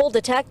wife told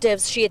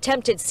detectives she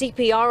attempted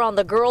CPR on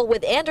the girl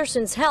with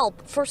Anderson's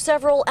help for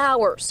several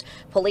hours.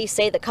 Police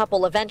say the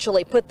couple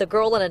eventually put the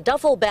girl in a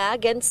duffel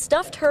bag and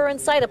stuffed her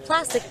inside a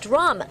plastic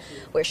drum,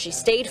 where she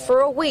stayed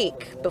for a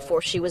week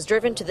before she was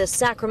driven to the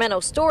Sacramento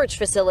storage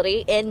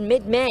facility in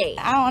mid-May.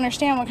 I don't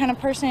understand what kind of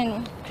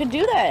person could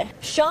do that.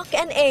 Shock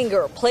and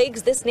anger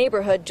plagues this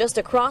neighborhood just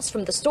across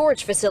from the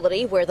storage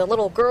facility where the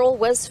little girl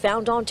was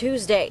found on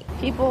Tuesday.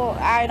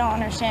 I don't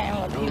understand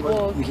what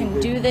people can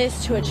do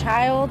this to a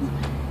child.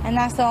 And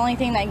that's the only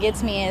thing that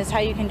gets me is how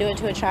you can do it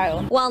to a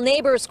child. While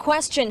neighbors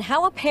question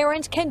how a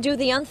parent can do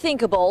the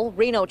unthinkable,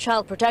 Reno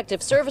Child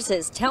Protective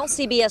Services tell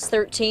CBS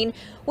 13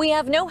 we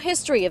have no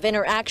history of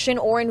interaction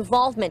or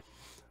involvement.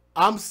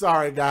 I'm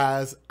sorry,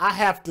 guys. I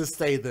have to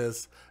say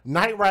this.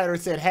 Knight Rider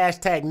said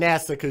hashtag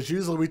NASA because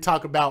usually we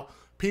talk about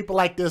people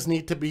like this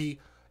need to be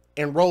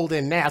enrolled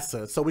in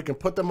NASA so we can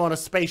put them on a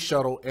space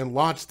shuttle and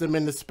launch them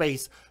into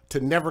space to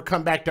never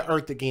come back to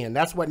Earth again.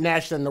 That's what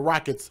NASA and the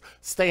rockets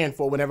stand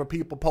for whenever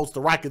people post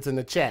the rockets in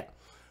the chat.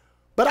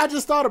 But I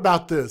just thought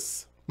about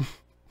this.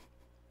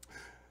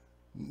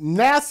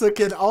 NASA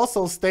can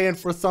also stand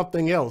for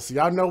something else.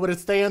 Y'all know what it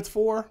stands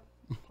for?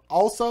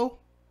 Also,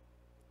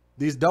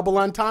 these double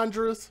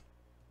entendres.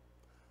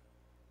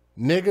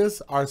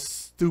 Niggas are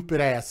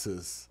stupid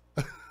asses.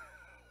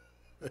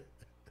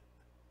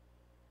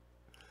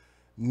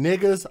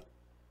 Niggas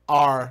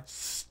are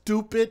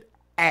stupid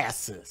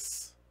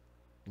asses.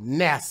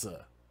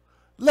 NASA.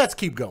 Let's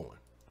keep going.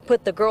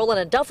 Put the girl in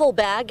a duffel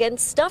bag and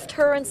stuffed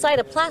her inside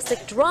a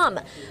plastic drum,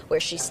 where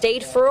she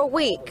stayed for a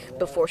week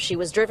before she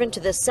was driven to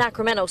the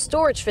Sacramento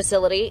storage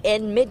facility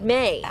in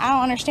mid-May. I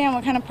don't understand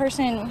what kind of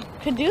person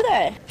could do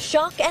that.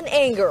 Shock and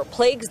anger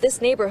plagues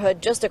this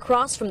neighborhood just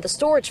across from the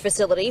storage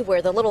facility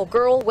where the little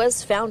girl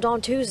was found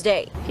on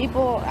Tuesday.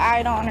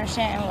 I don't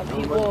understand what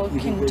people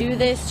can do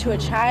this to a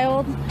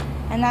child.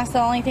 and that's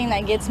the only thing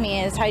that gets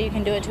me is how you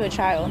can do it to a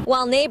child.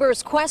 While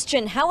neighbors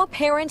question how a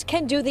parent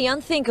can do the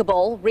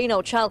unthinkable,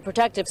 Reno Child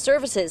Protective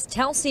Services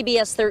tell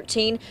CBS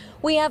 13,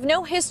 "We have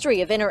no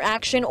history of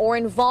interaction or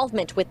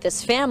involvement with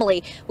this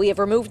family. We have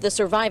removed the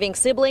surviving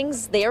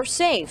siblings. They are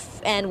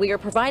safe, and we are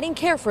providing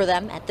care for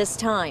them at this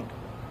time."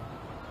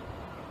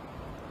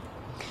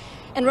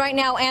 And right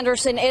now,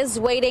 Anderson is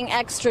waiting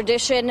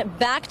extradition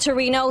back to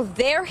Reno.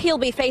 There he'll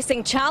be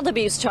facing child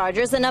abuse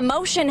charges, and a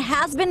motion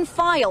has been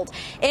filed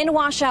in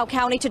Washoe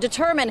County to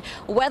determine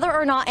whether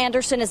or not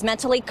Anderson is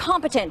mentally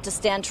competent to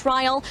stand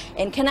trial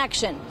in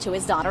connection to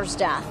his daughter's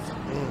death.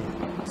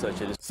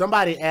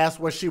 Somebody asked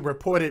what she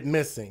reported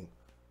missing.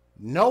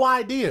 No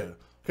idea,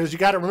 because you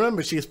got to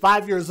remember she's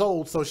 5 years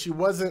old, so she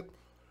was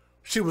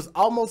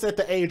almost at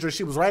the age, or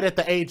she was right at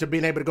the age of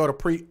being able to go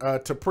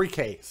to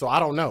pre-K. So I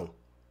don't know.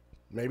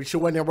 Maybe she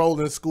wasn't enrolled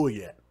in school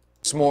yet.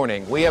 This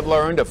morning, we have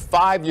learned a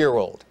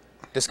 5-year-old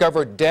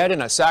discovered dead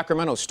in a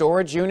Sacramento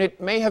storage unit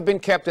may have been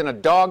kept in a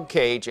dog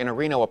cage in a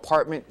Reno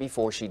apartment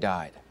before she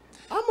died.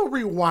 I'm going to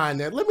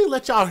rewind that. Let me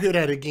let y'all hear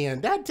that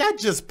again. That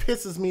just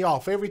pisses me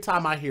off every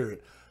time I hear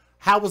it.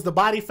 How was the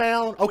body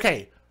found?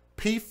 Okay,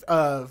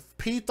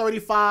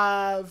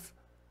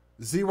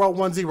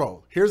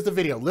 P35010. Here's the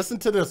video. Listen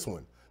to this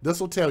one. This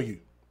will tell you.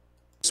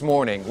 This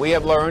morning, we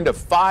have learned a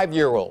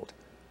 5-year-old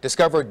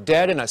discovered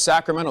dead in a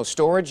Sacramento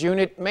storage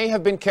unit may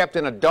have been kept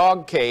in a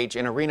dog cage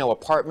in a Reno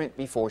apartment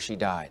before she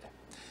died.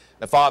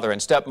 The father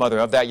and stepmother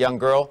of that young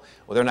girl,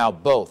 well, they're now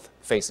both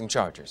facing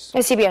charges.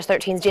 CBS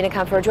 13's Dina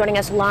Comfort joining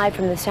us live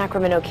from the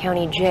Sacramento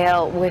County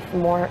Jail with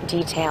more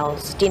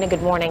details. Dina,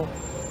 good morning.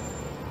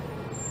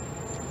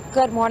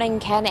 Good morning,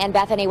 Ken and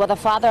Bethany. Well, the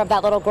father of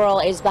that little girl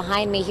is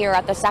behind me here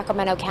at the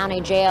Sacramento County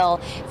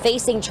Jail,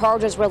 facing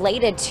charges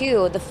related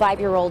to the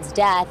 5-year-old's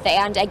death.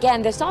 And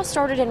again, this all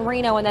started in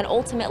Reno and then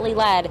ultimately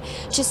led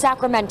to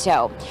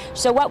Sacramento.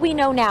 So what we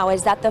know now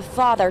is that the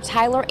father,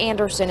 Tyler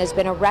Anderson, has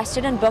been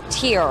arrested and booked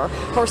here.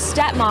 Her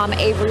stepmom,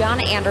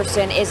 Averyauna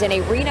Anderson, is in a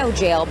Reno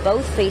jail,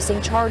 both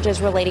facing charges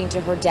relating to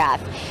her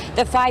death.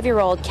 The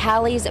 5-year-old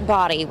Cali's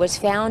body was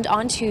found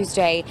on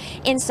Tuesday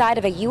inside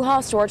of a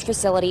U-Haul storage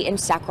facility in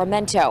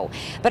Sacramento.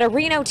 But a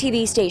Reno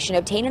TV station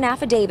obtained an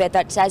affidavit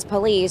that says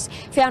police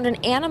found an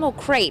animal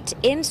crate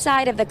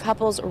inside of the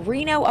couple's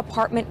Reno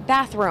apartment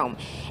bathroom.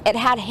 It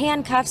had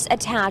handcuffs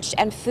attached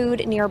and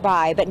food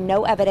nearby, but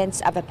no evidence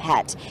of a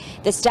pet.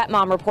 The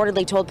stepmom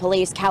reportedly told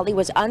police Cali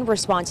was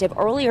unresponsive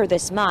earlier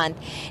this month.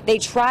 They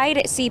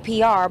tried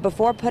CPR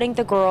before putting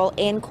the girl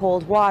in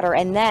cold water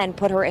and then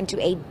put her into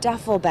a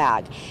duffel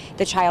bag.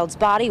 The child's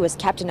body was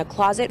kept in a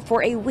closet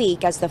for a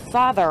week as the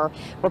father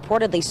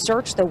reportedly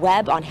searched the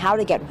web on how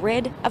to get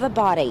rid of a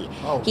body.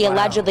 He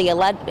allegedly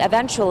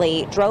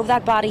eventually drove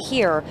that body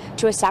here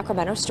to a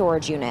Sacramento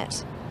storage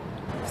unit.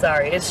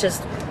 Sorry, it's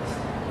just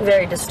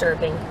very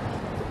disturbing.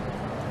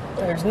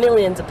 There's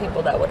millions of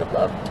people that would have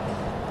loved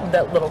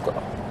that little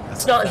girl.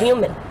 It's not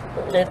human.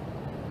 Yep,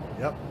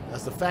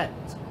 that's a fact.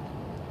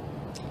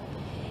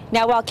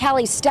 Now, while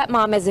Cali's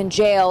stepmom is in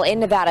jail in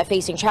Nevada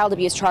facing child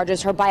abuse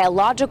charges, her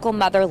biological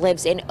mother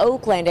lives in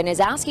Oakland and is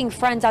asking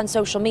friends on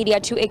social media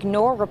to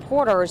ignore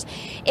reporters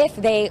if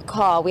they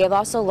call. We have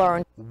also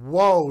learned.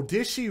 Whoa,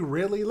 did she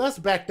really? Let's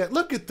back that.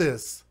 Look at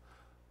this.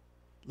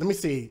 Let me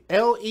see.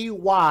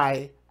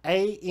 LEYANIE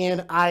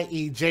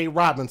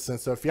Robinson.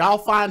 So if y'all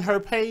find her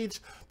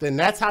page, then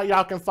that's how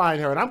y'all can find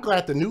her. And I'm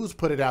glad the news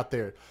put it out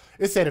there.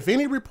 It said, if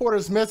any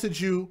reporters message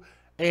you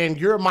and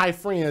you're my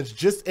friends,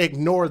 just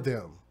ignore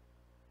them.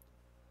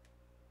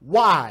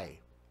 Why?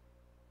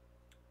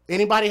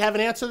 Anybody have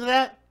an answer to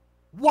that?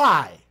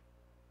 Why?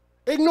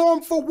 Ignore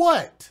them for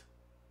what?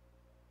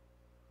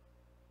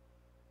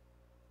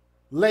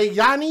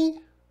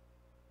 Layani,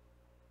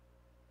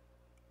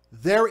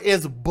 there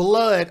is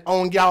blood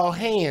on y'all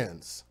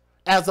hands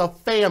as a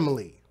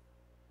family.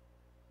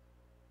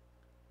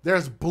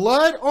 There's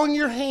blood on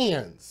your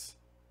hands.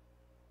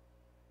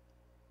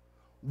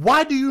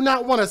 Why do you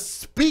not want to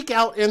speak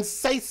out and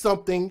say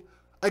something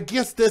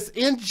against this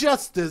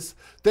injustice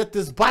that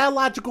this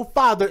biological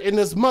father and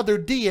this mother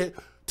did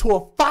to a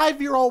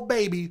 5-year-old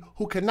baby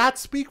who cannot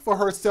speak for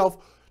herself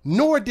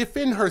nor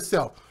defend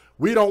herself?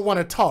 We don't want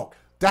to talk.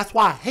 That's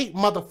why I hate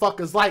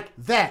motherfuckers like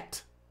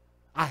that.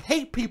 I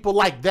hate people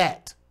like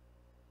that.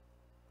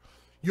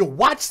 You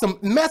watch some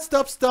messed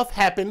up stuff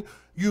happen,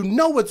 you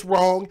know it's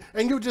wrong,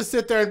 and you just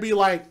sit there and be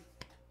like,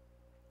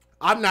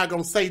 I'm not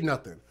going to say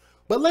nothing.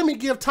 But let me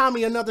give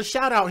Tommy another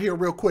shout out here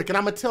real quick, and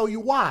I'm going to tell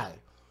you why.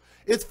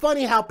 It's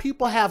funny how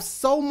people have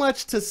so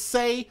much to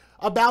say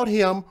about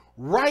him,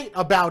 write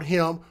about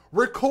him,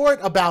 record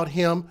about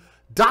him,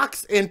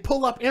 dox and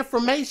pull up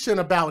information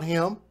about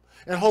him.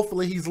 And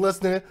hopefully he's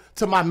listening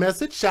to my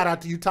message. Shout out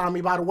to you,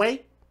 Tommy, by the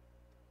way.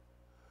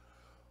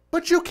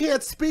 But you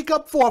can't speak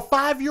up for a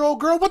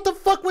 5-year-old girl. What the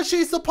fuck was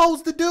she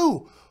supposed to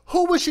do?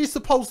 Who was she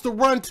supposed to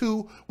run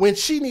to when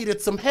she needed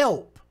some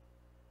help?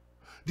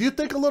 Do you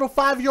think a little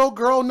 5-year-old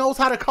girl knows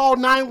how to call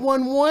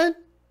 911?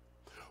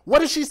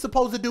 What is she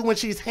supposed to do when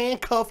she's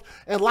handcuffed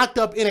and locked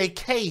up in a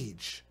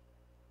cage?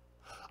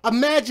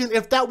 Imagine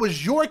if that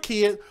was your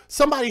kid,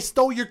 somebody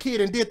stole your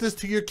kid and did this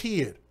to your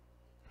kid.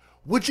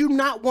 Would you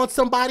not want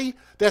somebody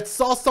that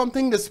saw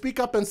something to speak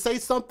up and say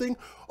something?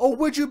 Or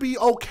would you be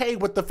okay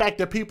with the fact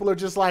that people are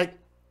just like,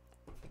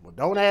 well,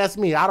 don't ask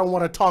me, I don't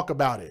want to talk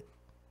about it?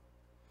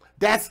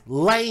 That's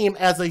lame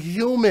as a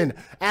human,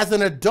 as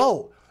an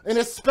adult, and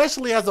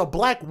especially as a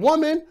black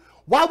woman.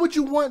 Why would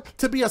you want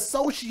to be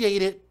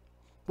associated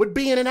with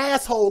being an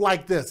asshole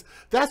like this?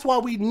 That's why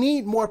we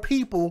need more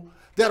people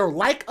that are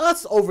like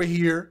us over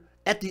here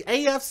at the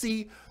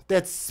AFC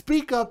that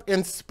speak up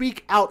and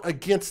speak out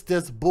against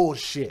this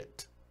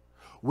bullshit.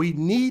 We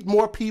need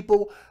more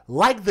people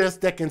like this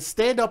that can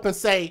stand up and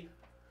say,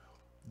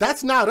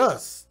 that's not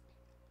us.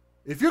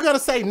 If you're going to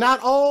say not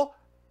all,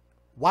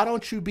 why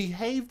don't you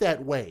behave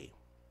that way?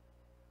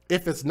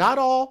 If it's not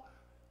all,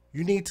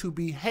 you need to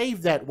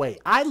behave that way.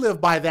 I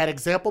live by that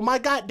example my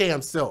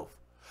goddamn self.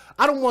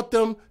 I don't want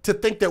them to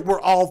think that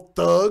we're all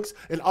thugs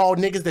and all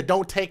niggas that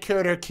don't take care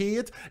of their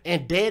kids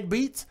and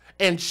deadbeats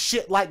and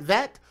shit like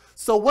that.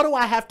 So what do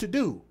I have to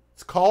do?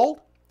 It's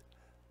called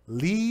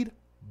lead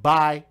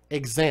by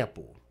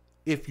example.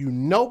 If you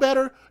know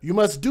better, you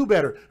must do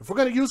better. If we're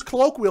going to use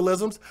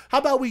colloquialisms, how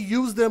about we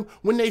use them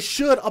when they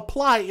should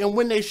apply and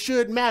when they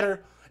should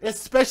matter,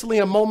 especially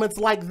in moments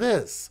like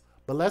this.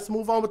 But let's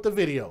move on with the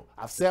video.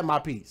 I've said my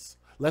piece.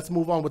 Let's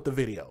move on with the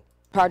video.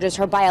 Charges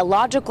her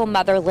biological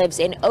mother lives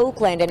in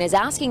Oakland and is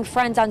asking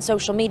friends on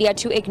social media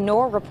to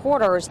ignore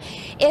reporters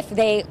if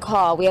they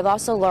call. We have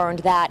also learned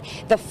that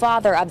the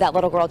father of that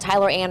little girl,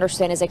 Tyler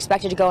Anderson, is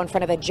expected to go in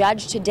front of a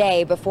judge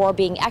today before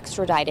being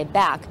extradited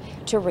back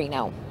to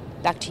Reno.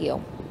 Back to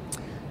you.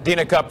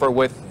 Dina Kupfer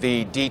with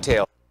the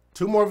detail.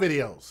 2 more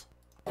videos.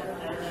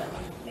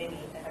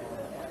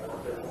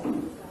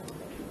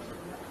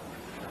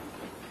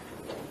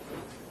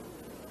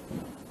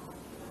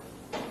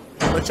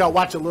 Let y'all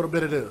watch a little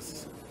bit of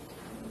this.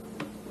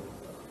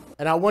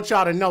 And I want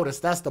y'all to notice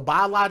that's the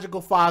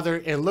biological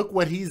father, and look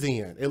what he's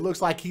in. It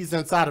looks like he's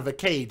inside of a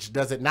cage,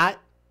 does it not?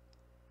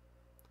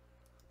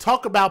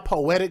 Talk about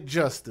poetic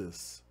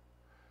justice.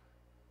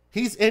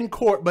 He's in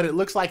court, but it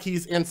looks like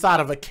he's inside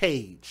of a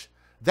cage.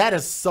 That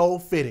is so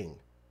fitting.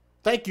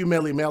 Thank you,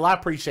 Millie Mill. I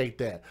appreciate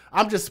that.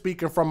 I'm just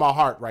speaking from my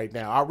heart right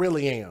now. I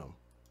really am.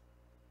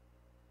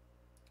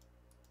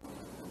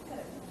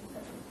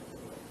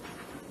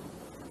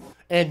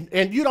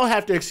 And you don't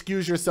have to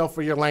excuse yourself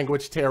for your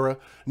language, Tara.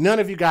 None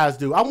of you guys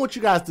do. I want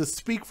you guys to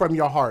speak from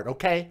your heart,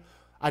 okay?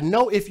 I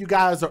know if you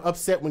guys are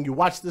upset when you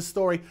watch this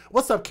story.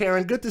 What's up,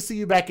 Karen? Good to see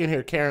you back in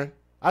here, Karen.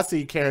 I see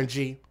you, Karen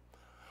G.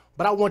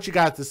 But I want you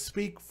guys to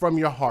speak from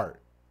your heart.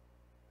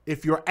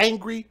 If you're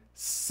angry,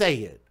 say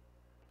it.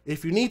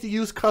 If you need to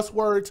use cuss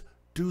words,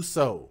 do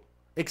so.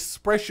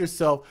 Express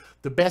yourself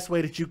the best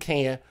way that you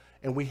can.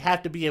 And we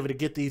have to be able to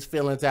get these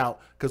feelings out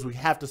because we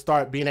have to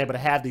start being able to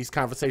have these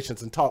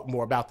conversations and talk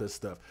more about this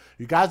stuff.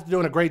 You guys are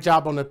doing a great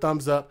job on the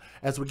thumbs up.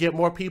 As we get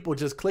more people,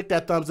 just click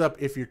that thumbs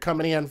up. If you're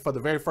coming in for the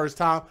very first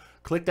time,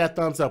 click that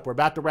thumbs up. We're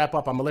about to wrap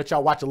up. I'm going to let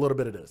y'all watch a little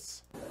bit of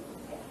this.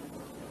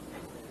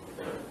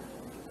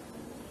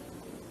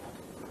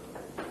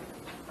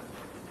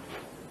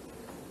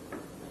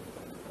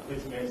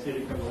 Please, may I say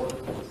to come to order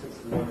for the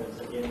 61 minutes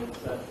again in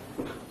session.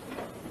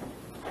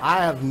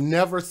 I have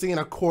never seen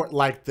a court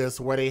like this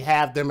where they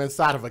have them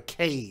inside of a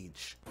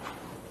cage.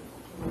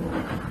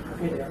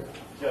 Judges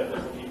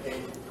will be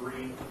paid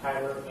 3,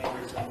 Tyler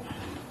Anderson.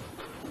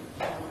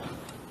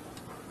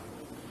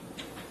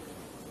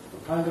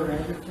 Tyler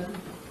Anderson,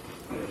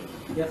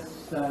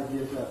 yes,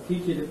 there's a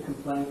fugitive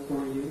complaint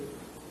for you.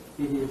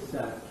 It is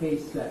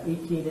case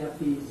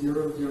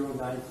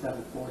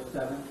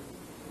 18FE009747.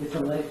 It's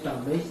alleged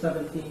on May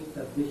 17th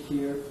of this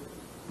year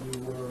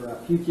you were a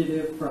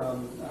fugitive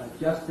from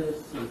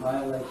justice in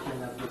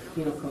violation of the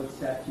Penal Code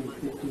Statute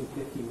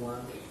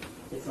 1551.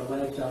 It's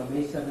alleged on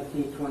May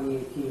 17,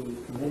 2018,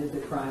 you committed the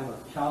crime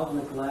of child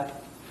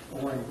neglect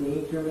or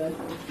endangerment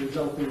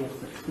resulting in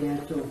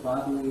substantial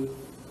bodily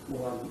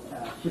or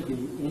should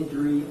be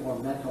injury or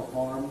mental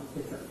harm.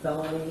 It's a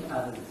felony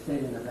out of the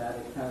state of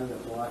Nevada, County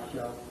of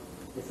Washoe.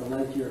 It's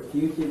alleged you're a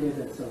fugitive,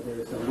 and so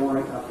there's a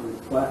warrant of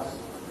request.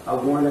 A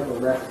warrant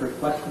of arrest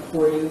requested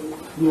for you.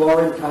 You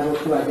are entitled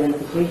to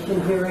identification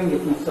hearing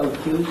if you so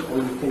choose, or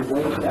you can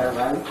waive that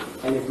right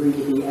and agree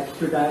to be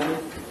extradited.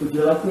 Would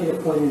you like me to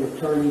appoint an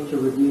attorney to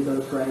review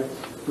those rights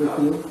with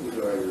you?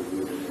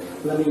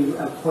 Let me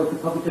appoint the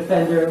public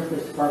defender,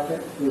 Mr. Parker,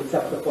 to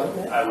accept the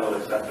appointment. I will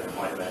accept an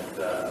appointment,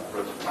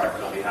 Bruce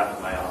Parker, on behalf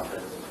of my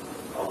office.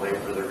 I'll wait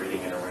for the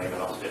reading and arraignment,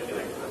 and I'll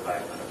stipulate for the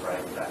 5 minute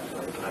rights,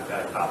 actually. And I've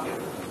got a copy of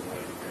the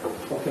complaint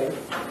here. Okay.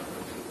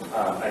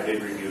 I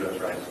did review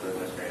those rights with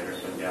Mr.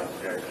 Anderson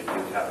downstairs. I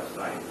do have a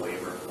signed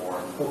waiver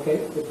form.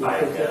 Okay. I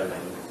have him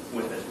and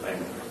with this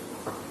claimant.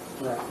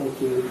 All right, thank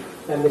you.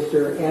 And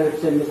Mr.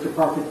 Anderson, Mr.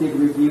 Parker did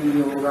review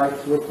your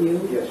rights with you?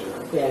 Yes,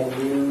 sir. And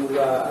you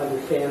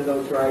understand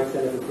those rights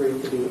and have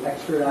agreed to be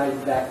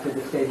extradited back to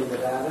the state of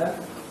Nevada?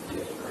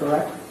 Yes, sir.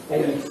 Correct?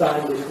 And you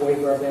signed this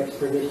waiver of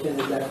extradition,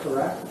 is that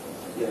correct?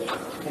 Yes, sir.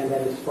 And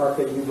then, Ms.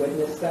 Parker, you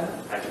witnessed that?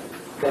 I did.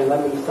 Then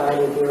let me sign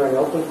it here in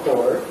open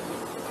court.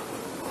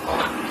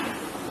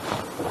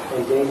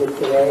 and dated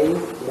today,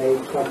 May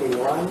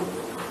 21,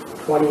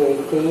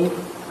 2018.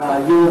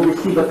 You will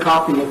receive a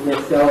copy of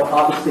this. They'll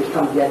obviously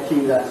come get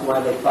you. That's why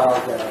they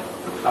filed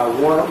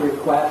a warrant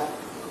request.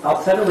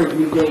 I'll set a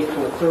review date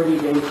for 30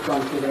 days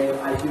from today.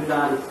 I do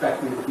not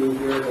expect you to be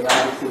here. They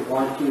obviously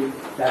want you.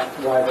 That's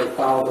why they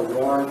filed the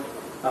warrant.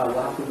 We'll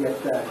have to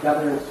get the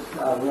governor's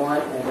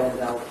warrant, and then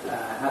they'll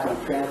have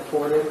them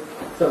transported.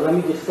 So let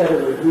me just set a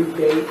review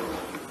date,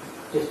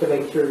 just to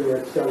make sure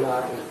you're still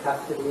not in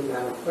custody,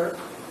 Madam Clerk.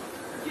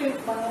 June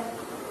 20.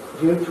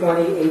 June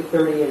 20,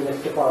 8:30 in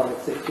this department,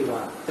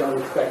 61. Don't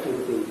expect you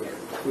to be here.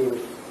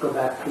 You go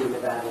back to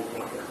Nevada and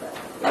take care of that.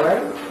 All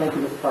right? Thank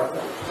you, Mr. Parker.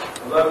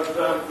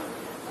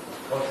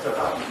 What's the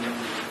copy?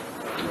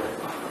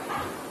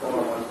 Hold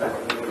on 1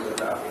 second. Here's the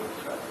copy.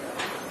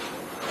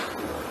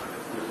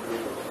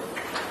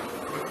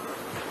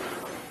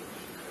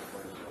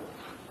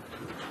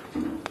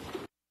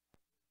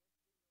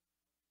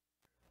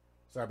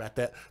 Sorry about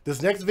that.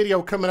 This next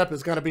video coming up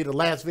is going to be the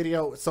last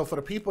video. So for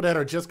the people that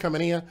are just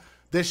coming in,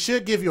 this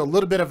should give you a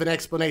little bit of an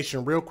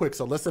explanation real quick.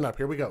 So listen up.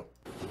 Here we go.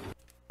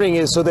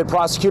 Is so that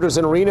prosecutors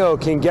in Reno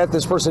can get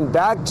this person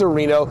back to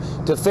Reno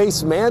to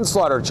face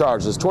manslaughter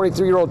charges.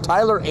 23-year-old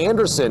Tyler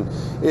Anderson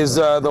is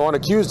the one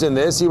accused in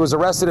this. He was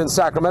arrested in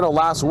Sacramento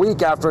last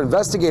week after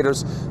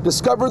investigators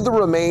discovered the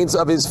remains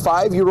of his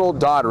 5-year-old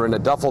daughter in a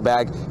duffel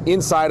bag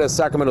inside a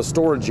Sacramento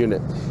storage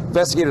unit.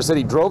 Investigators said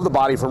he drove the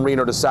body from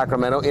Reno to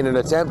Sacramento in an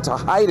attempt to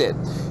hide it.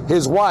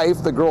 His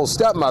wife, the girl's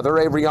stepmother,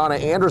 Averyauna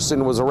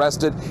Anderson, was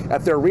arrested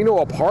at their Reno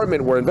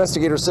apartment where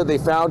investigators said they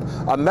found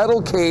a metal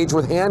cage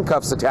with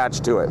handcuffs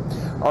attached to it.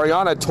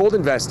 Averyauna told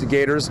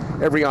investigators,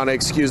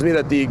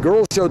 that the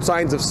girl showed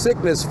signs of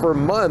sickness for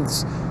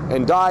months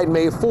and died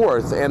May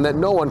 4th, and that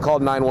no one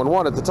called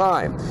 911 at the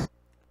time.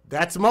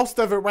 That's most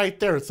of it right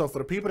there. So for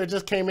the people that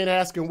just came in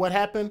asking what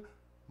happened,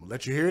 I'll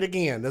let you hear it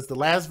again. That's the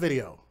last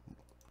video.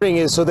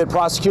 Is so that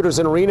prosecutors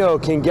in Reno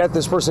can get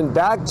this person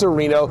back to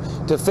Reno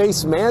to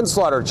face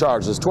manslaughter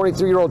charges.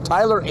 23-year-old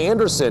Tyler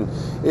Anderson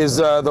is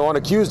the one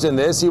accused in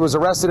this. He was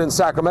arrested in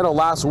Sacramento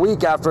last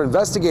week after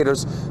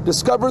investigators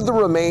discovered the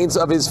remains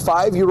of his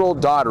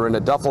 5-year-old daughter in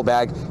a duffel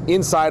bag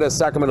inside a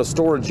Sacramento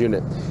storage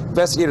unit.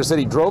 Investigators said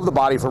he drove the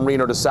body from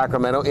Reno to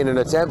Sacramento in an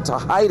attempt to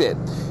hide it.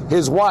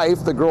 His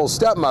wife, the girl's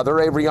stepmother,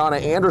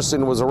 Averyauna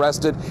Anderson, was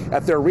arrested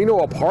at their Reno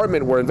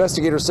apartment where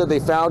investigators said they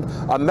found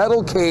a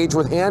metal cage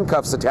with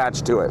handcuffs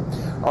attached to it.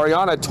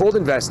 Averyauna told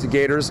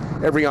investigators,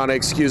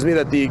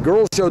 that the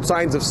girl showed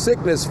signs of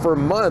sickness for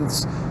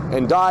months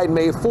and died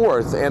May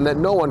 4th, and that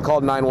no one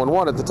called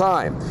 911 at the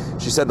time.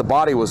 She said the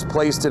body was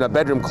placed in a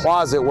bedroom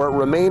closet where it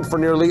remained for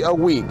nearly a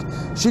week.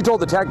 She told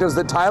detectives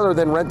that Tyler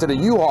then rented a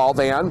U-Haul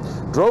van,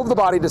 drove the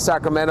body to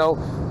Sacramento,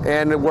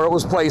 and where it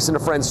was placed in a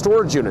friend's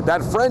storage unit.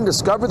 That friend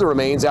discovered the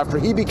remains after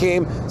he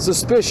became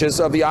suspicious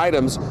of the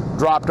items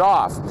dropped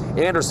off.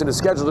 Anderson is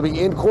scheduled to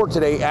be in court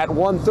today at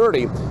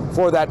 1:30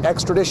 for that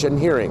extradition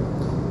hearing.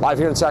 Live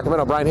here in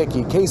Sacramento, Brian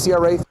Hickey,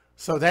 KCRA.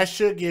 So that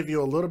should give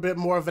you a little bit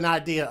more of an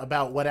idea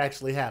about what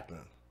actually happened.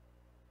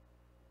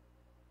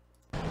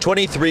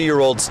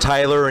 23-year-olds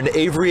Tyler and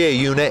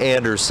Averyauna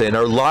Anderson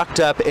are locked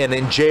up and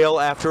in jail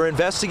after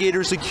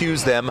investigators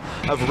accuse them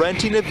of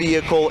renting a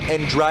vehicle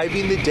and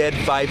driving the dead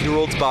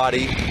 5-year-old's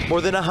body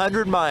more than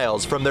 100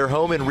 miles from their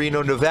home in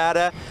Reno,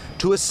 Nevada,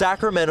 to a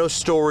Sacramento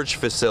storage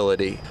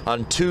facility.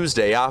 On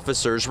Tuesday,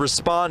 officers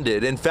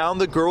responded and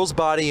found the girl's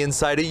body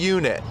inside a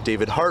unit.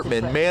 David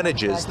Hartman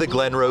manages the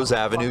Glen Rose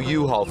Avenue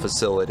U-Haul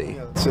facility.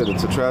 That's it.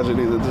 It's a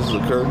tragedy that this has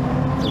occurred.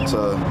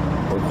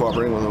 We're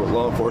cooperating with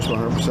law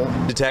enforcement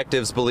 100%.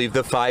 Detectives believe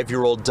the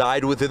 5-year-old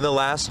died within the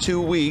last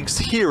 2 weeks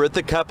here at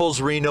the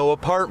couple's Reno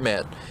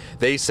apartment.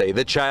 They say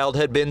the child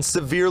had been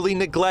severely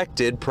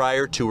neglected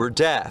prior to her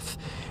death.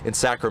 In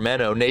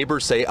Sacramento,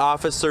 neighbors say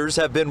officers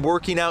have been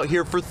working out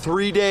here for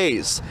 3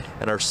 days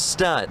and are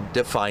stunned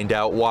to find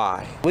out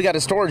why. We got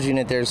a storage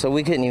unit there, so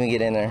we couldn't even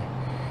get in there.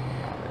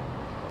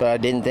 But I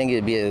didn't think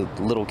it'd be a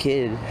little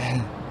kid,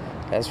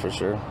 that's for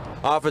sure.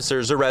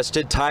 Officers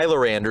arrested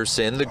Tyler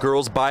Anderson, the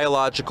girl's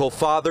biological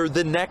father,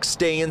 the next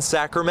day in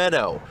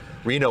Sacramento.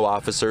 Reno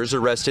officers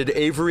arrested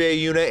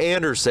Averyauna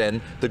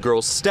Anderson, the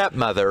girl's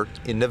stepmother,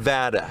 in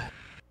Nevada.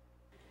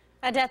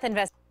 A death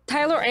investigation.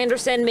 Tyler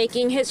Anderson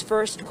making his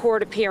first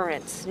court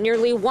appearance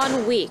nearly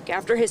 1 week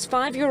after his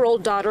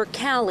 5-year-old daughter,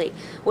 Cali,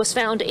 was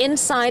found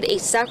inside a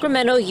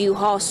Sacramento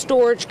U-Haul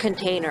storage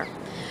container.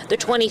 The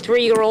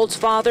 23-year-old's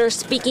father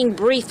speaking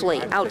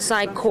briefly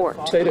outside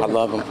court. I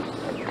love him.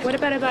 What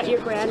about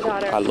your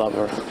granddaughter? I love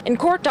her. In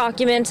court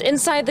documents,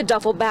 inside the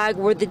duffel bag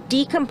were the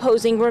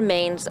decomposing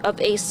remains of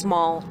a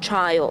small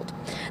child.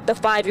 The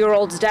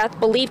 5-year-old's death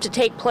believed to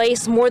take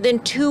place more than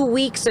 2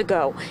 weeks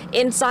ago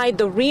inside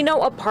the Reno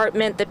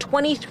apartment the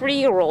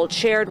 23-year-old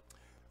shared.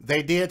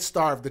 They did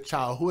starve the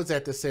child. Who is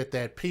that said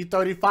that?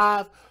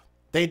 P35?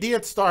 They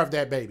did starve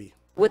that baby.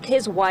 With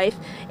his wife,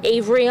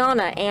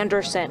 Averyauna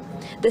Anderson,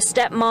 the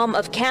stepmom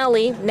of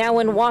Cali, now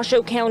in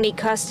Washoe County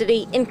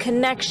custody in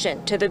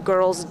connection to the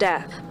girl's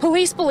death.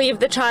 Police believe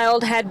the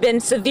child had been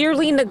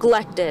severely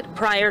neglected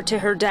prior to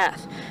her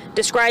death.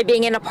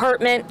 describing an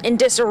apartment in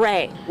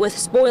disarray with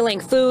spoiling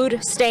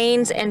food,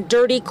 stains, and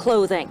dirty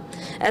clothing,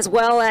 as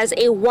well as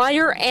a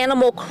wire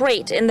animal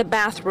crate in the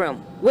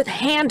bathroom with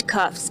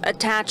handcuffs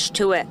attached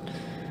to it,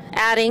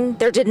 adding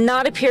there did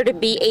not appear to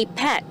be a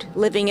pet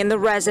living in the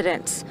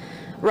residence.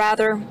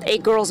 Rather, a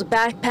girl's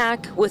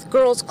backpack with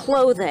girl's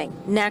clothing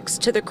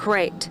next to the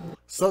crate.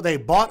 So they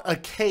bought a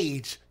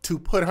cage to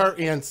put her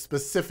in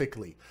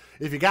specifically.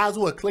 If you guys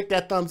would click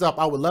that thumbs up,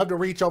 I would love to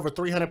reach over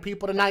 300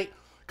 people tonight.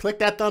 Click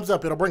that thumbs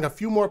up. It'll bring a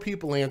few more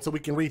people in so we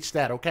can reach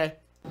that, okay?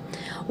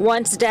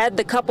 Once dead,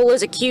 the couple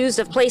is accused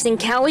of placing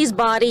Cali's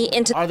body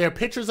into... Are there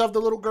pictures of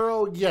the little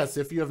girl? Yes.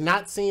 If you have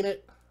not seen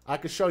it, I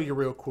can show you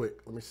real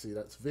quick. Let me see.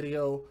 That's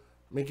video.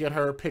 Let me get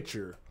her a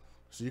picture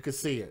so you can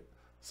see it.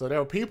 So there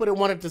were people that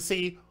wanted to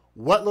see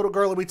what little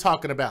girl are we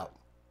talking about.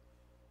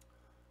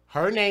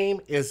 Her name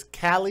is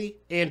Cali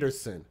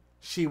Anderson.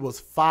 She was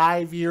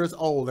 5 years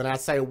old, and I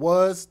say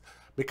was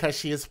because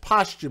she is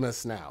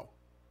posthumous now.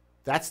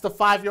 That's the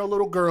 5-year-old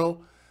little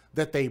girl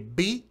that they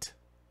beat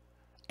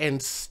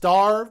and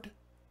starved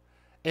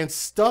and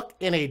stuck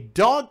in a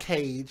dog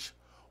cage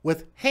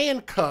with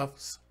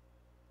handcuffs,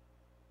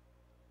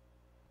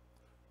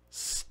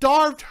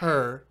 starved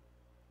her,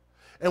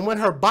 and when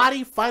her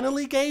body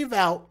finally gave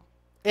out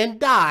and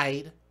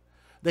died,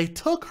 they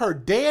took her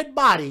dead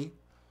body,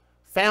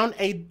 found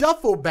a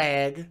duffel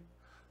bag,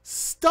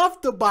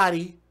 stuffed the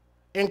body,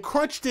 and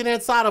crunched it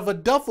inside of a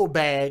duffel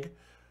bag,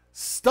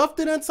 stuffed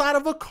it inside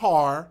of a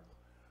car,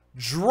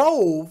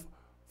 drove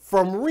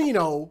from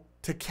Reno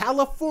to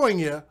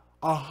California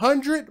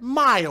 100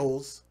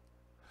 miles,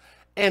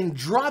 and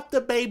dropped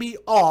the baby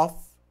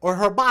off, or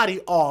her body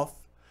off,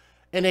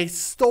 in a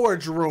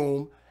storage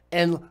room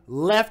and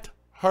left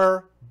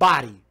her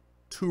body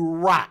to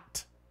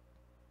rot.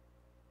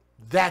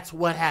 That's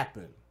what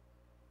happened.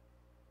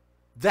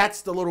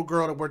 That's the little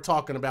girl that we're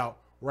talking about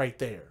right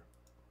there.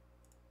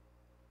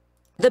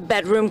 The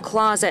bedroom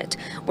closet,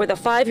 where the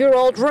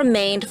 5-year-old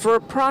remained for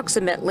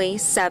approximately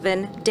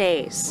 7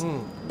 days.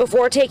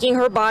 Before taking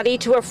her body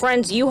to a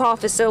friend's U-Haul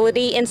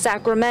facility in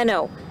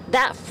Sacramento.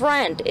 That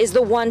friend is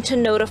the one to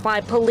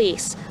notify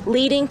police,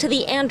 leading to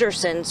the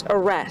Andersons'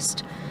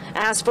 arrest.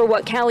 As for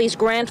what Cali's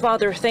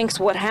grandfather thinks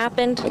what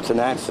happened, it's an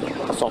accident.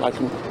 That's all I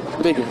can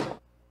figure.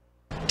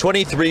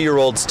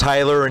 23-year-olds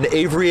Tyler and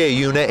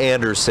Averyauna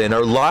Anderson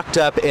are locked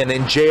up and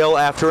in jail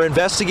after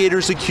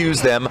investigators accuse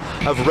them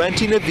of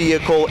renting a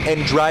vehicle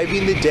and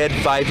driving the dead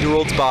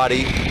 5-year-old's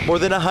body more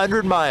than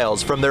 100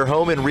 miles from their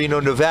home in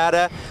Reno,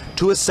 Nevada,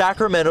 to a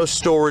Sacramento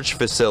storage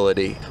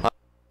facility.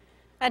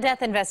 A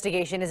death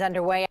investigation is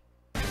underway.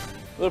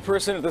 The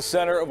person at the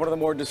center of one of the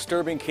more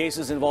disturbing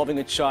cases involving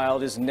a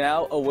child is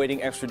now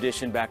awaiting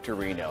extradition back to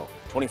Reno.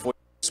 24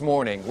 This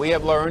morning, we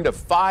have learned a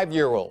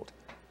 5-year-old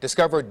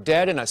discovered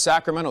dead in a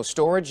Sacramento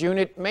storage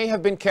unit may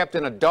have been kept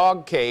in a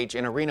dog cage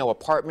in a Reno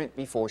apartment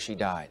before she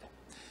died.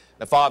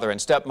 The father and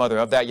stepmother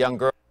of that young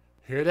girl.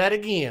 Hear that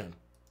again.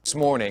 This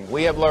morning,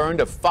 we have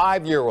learned a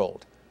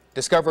 5-year-old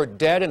discovered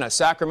dead in a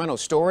Sacramento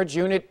storage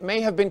unit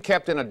may have been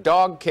kept in a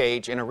dog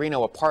cage in a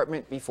Reno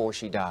apartment before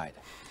she died.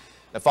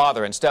 The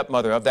father and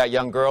stepmother of that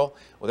young girl,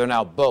 well, they're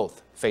now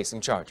both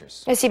facing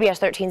charges. CBS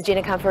 13's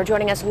Dina Comfort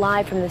joining us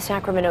live from the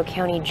Sacramento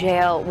County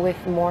Jail with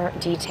more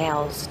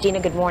details.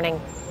 Dina, good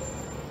morning.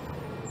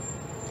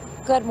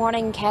 Good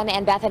morning, Ken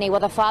and Bethany.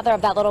 Well, the father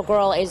of that little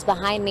girl is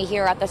behind me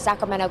here at the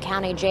Sacramento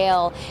County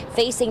Jail,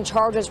 facing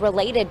charges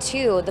related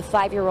to the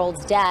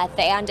 5-year-old's death.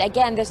 And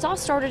again, this all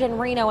started in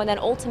Reno and then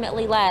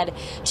ultimately led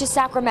to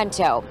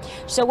Sacramento.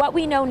 So what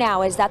we know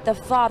now is that the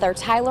father,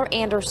 Tyler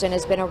Anderson,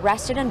 has been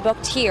arrested and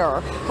booked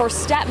here. Her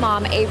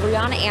stepmom,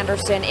 Averyauna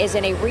Anderson, is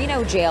in a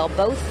Reno jail,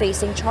 both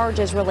facing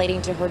charges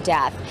relating to her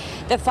death.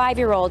 The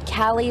 5-year-old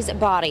Cali's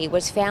body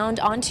was found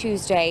on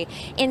Tuesday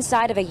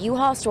inside of a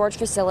U-Haul storage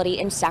facility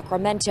in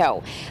Sacramento.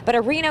 But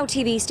a Reno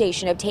TV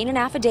station obtained an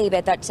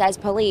affidavit that says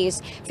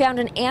police found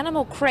an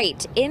animal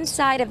crate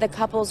inside of the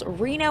couple's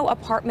Reno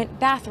apartment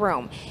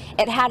bathroom.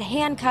 It had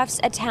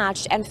handcuffs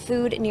attached and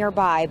food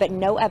nearby, but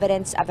no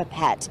evidence of a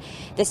pet.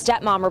 The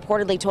stepmom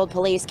reportedly told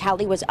police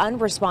Cali was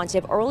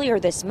unresponsive earlier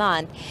this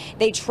month.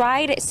 They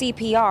tried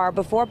CPR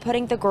before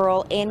putting the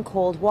girl in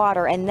cold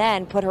water and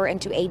then put her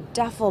into a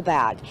duffel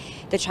bag.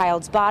 The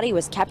child's body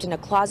was kept in a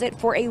closet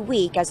for a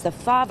week as the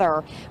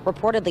father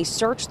reportedly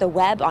searched the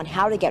web on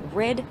how to get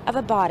rid of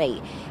a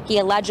body. He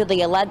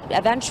allegedly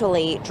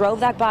eventually drove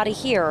that body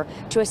here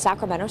to a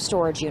Sacramento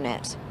storage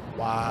unit.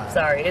 Wow.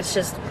 Sorry, it's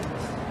just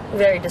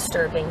very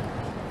disturbing.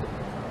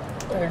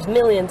 There's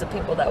millions of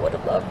people that would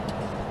have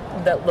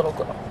loved that little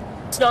girl.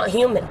 It's not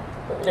human.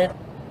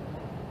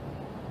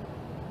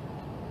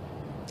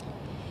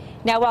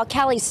 Now, while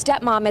Cali's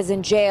stepmom is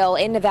in jail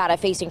in Nevada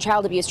facing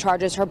child abuse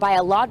charges, her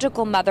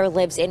biological mother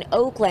lives in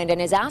Oakland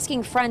and is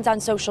asking friends on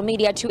social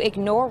media to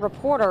ignore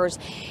reporters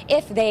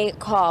if they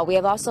call. We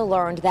have also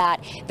learned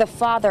that the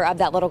father of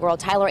that little girl,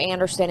 Tyler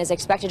Anderson, is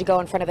expected to go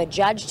in front of a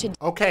judge today.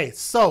 Okay,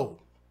 so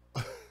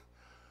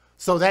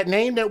that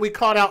name that we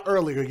called out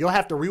earlier, you'll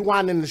have to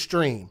rewind in the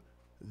stream.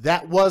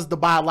 That was the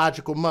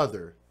biological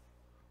mother.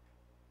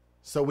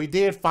 So we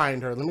did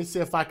find her. Let me see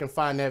if I can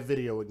find that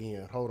video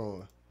again. Hold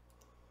on.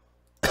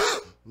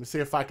 Let me see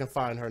if I can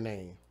find her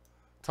name.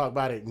 Talk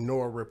about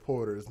ignore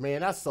reporters.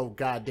 Man, that's so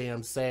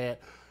goddamn sad.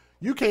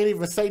 You can't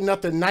even say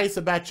nothing nice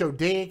about your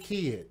dead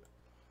kid.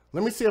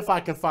 Let me see if I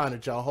can find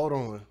it, y'all. Hold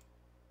on.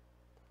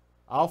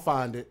 I'll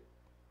find it.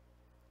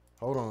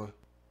 Hold on.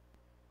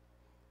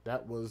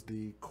 That was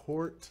the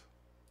court.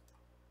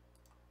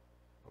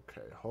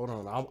 Okay, hold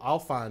on. I'll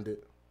find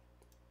it.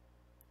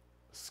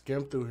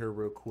 Skim through here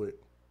real quick,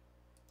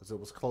 because it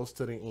was close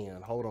to the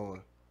end. Hold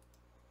on.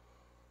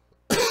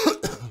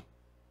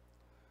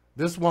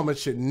 This woman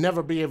should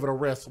never be able to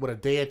rest with a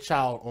dead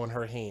child on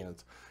her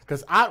hands,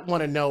 because I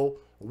want to know,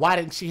 why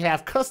didn't she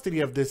have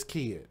custody of this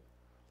kid?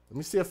 Let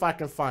me see if I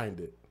can find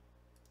it.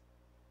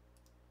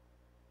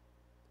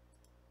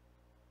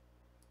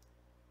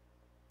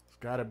 It's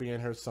got to be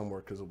in here somewhere,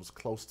 because it was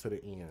close to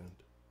the end.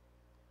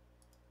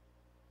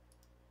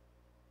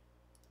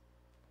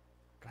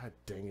 God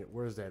dang it.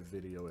 Where's that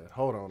video at?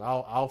 Hold on.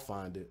 I'll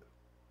find it.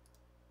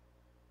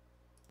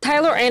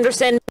 Tyler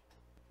Anderson,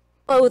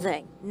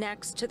 clothing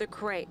next to the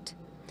crate.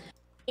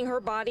 Taking her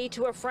body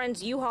to a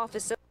friend's U-Haul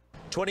facility.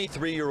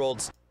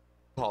 23-year-old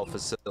U-Haul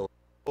facility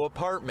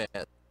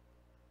apartment.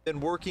 Been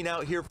working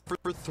out here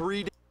for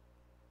 3 days.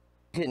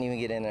 Couldn't even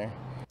get in there.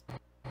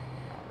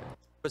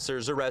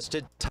 Officers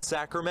arrested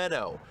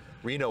Sacramento.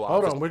 Reno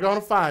Hold on. We're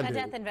going to find it.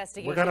 Death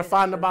investigation. We're going to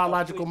find the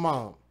biological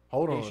mom.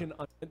 Hold on.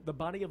 The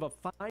body of a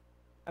 5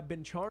 have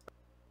been charged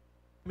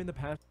in the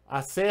past.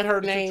 I said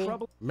her name.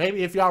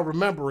 Maybe if y'all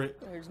remember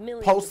it,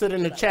 post it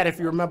in the chat if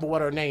you remember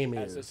what her name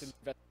is.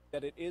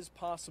 That it is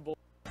possible.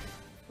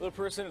 The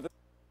person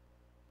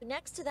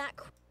next to that,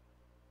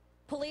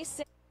 police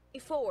say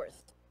 4th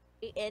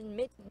in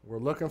mid. We're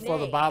looking for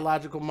the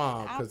biological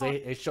mom because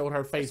they showed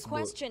her Facebook.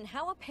 Question: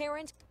 how a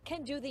parent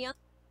can do the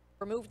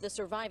remove the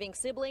surviving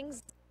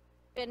siblings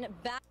and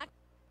back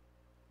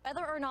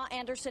whether or not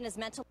Anderson is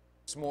mentally.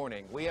 This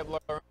morning, we have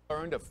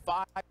learned of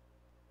 5.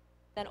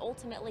 Then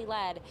ultimately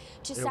led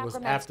to Sacramento.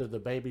 It was after the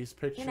baby's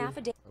picture. An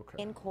affidavit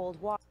in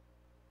cold water.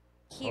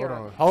 Here,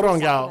 hold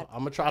on, y'all. I'm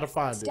gonna try to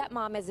find it.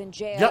 Stepmom is in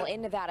jail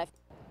in Nevada.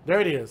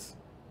 There it is.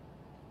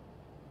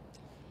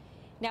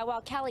 Now,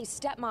 while Cali's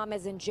stepmom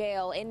is in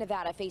jail in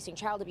Nevada facing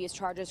child abuse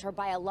charges, her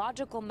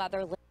biological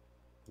mother.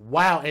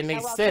 Wow, and they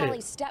said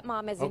Cali's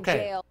stepmom is in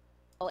jail.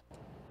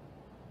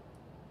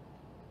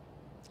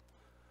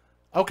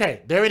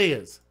 Okay, there it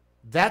is.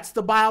 That's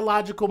the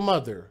biological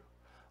mother,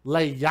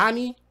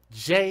 Leilani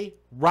J.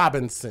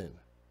 Robinson.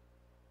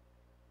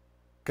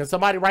 Can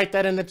somebody write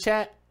that in the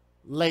chat?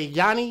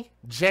 Leilani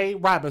J.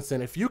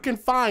 Robinson. If you can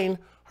find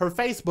her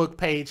Facebook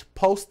page,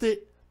 post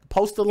it.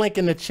 Post the link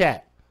in the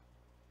chat.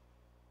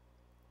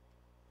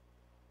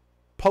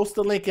 Post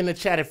the link in the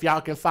chat if y'all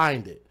can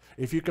find it.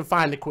 If you can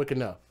find it quick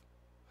enough.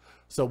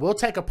 So we'll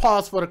take a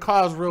pause for the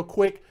cause real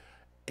quick.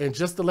 And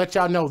just to let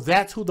y'all know,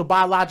 that's who the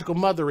biological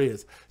mother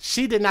is.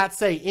 She did not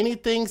say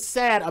anything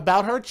sad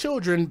about her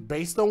children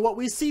based on what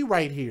we see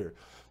right here.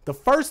 The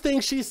first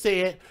thing she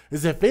said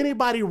is if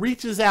anybody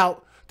reaches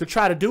out to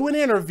try to do an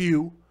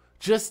interview,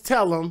 just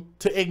tell them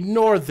to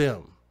ignore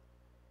them.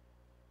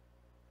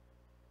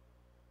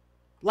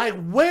 Like,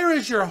 where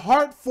is your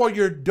heart for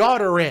your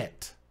daughter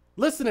at?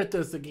 Listen at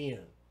this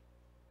again.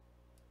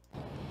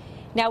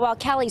 Now, while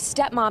Cali's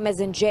stepmom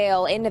is in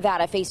jail in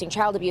Nevada facing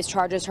child abuse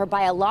charges, her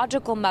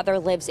biological mother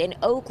lives in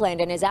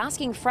Oakland and is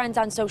asking friends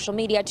on social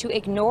media to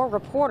ignore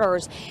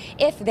reporters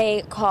if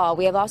they call.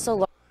 We have also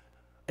learned.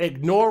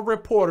 Ignore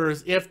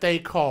reporters if they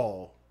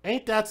call.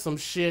 Ain't that some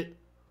shit?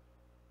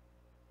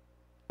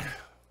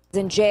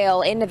 In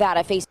jail in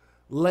Nevada facing.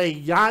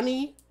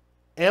 Leilani,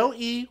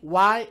 Leyanie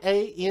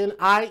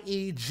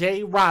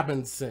J.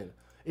 Robinson.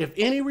 If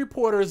any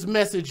reporters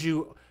message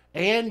you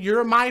and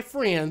you're my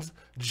friends,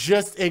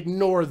 just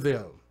ignore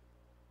them.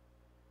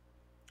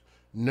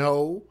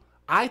 No,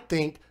 I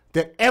think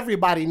that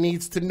everybody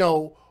needs to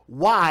know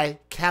why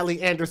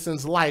Cali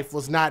Anderson's life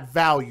was not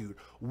valued,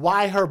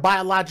 why her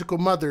biological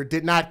mother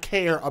did not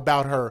care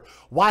about her,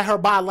 why her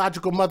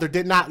biological mother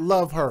did not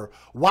love her,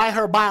 why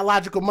her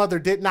biological mother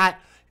did not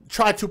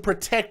try to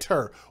protect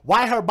her,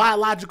 why her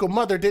biological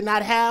mother did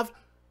not have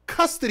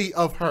custody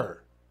of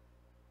her,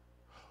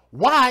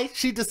 why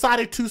she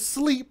decided to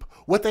sleep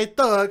with a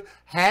thug,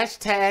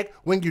 hashtag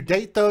when you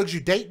date thugs, you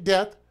date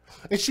death,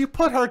 and she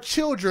put her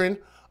children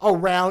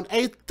around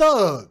a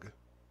thug.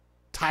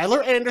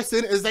 Tyler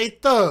Anderson is a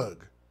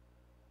thug.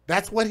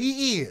 That's what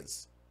he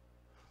is.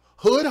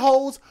 Hood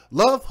hoes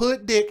love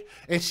hood dick,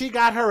 and she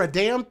got her a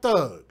damn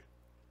thug.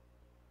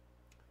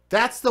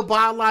 That's the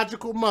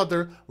biological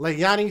mother,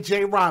 Leilani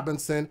J.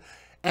 Robinson,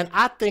 and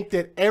I think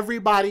that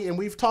everybody, and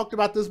we've talked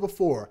about this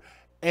before,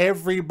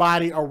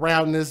 everybody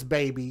around this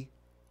baby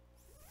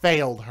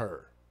failed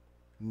her.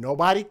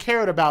 Nobody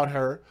cared about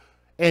her,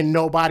 and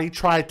nobody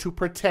tried to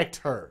protect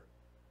her.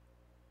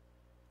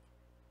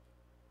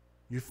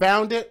 You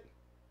found it?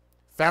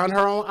 Found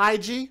her on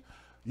IG?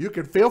 You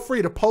can feel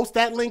free to post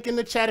that link in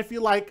the chat if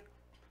you like,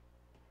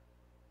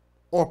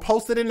 or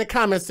post it in the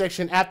comment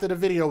section after the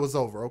video was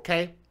over,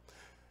 okay?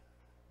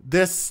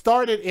 This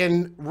started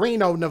in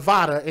Reno,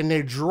 Nevada, and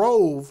they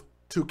drove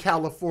to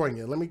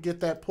California. Let me get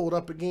that pulled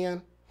up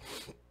again.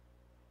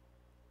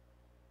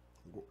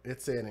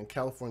 It said in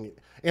California,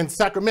 in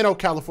Sacramento,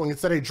 California.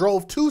 So they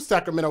drove to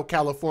Sacramento,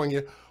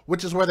 California,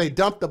 which is where they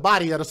dumped the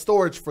body at a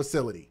storage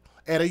facility,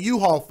 at a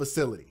U-Haul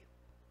facility.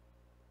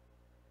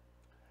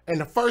 And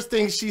the first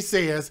thing she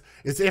says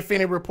is, if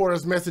any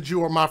reporters message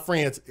you or my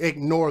friends,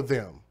 ignore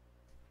them.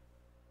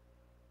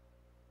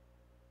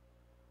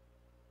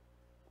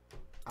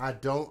 I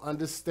don't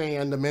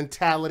understand the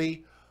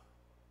mentality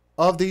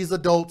of these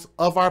adults,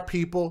 of our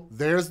people.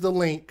 There's the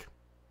link.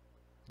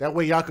 That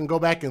way y'all can go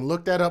back and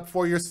look that up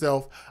for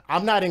yourself.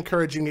 I'm not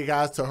encouraging you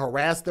guys to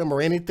harass them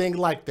or anything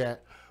like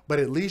that, but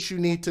at least you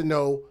need to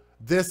know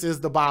this is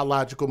the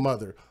biological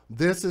mother.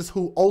 This is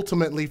who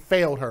ultimately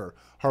failed her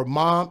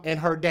mom and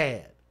her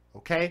dad,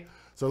 okay?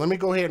 So let me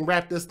go ahead and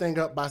wrap this thing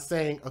up by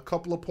saying a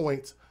couple of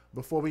points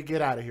before we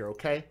get out of here,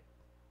 okay?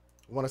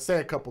 I want to say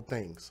a couple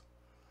things.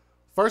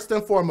 First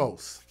and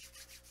foremost,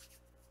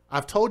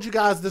 I've told you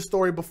guys this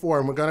story before,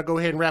 and we're going to go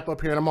ahead and wrap up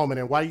here in a moment.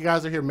 And while you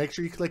guys are here, make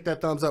sure you click that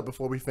thumbs up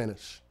before we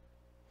finish.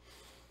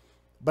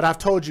 But I've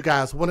told you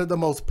guys, one of the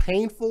most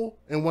painful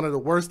and one of the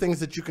worst things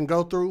that you can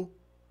go through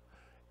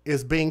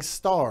is being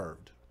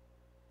starved.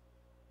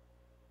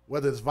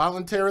 Whether it's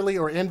voluntarily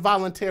or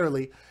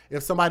involuntarily,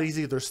 if somebody's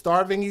either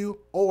starving you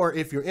or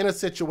if you're in a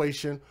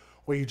situation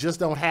where you just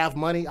don't have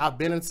money. I've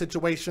been in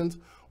situations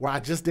where I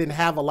just didn't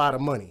have a lot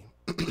of money.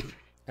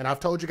 And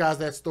I've told you guys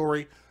that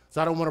story,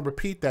 so I don't want to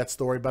repeat that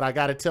story, but I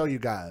got to tell you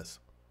guys,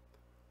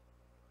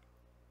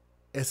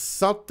 it's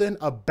something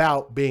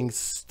about being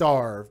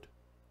starved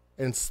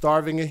and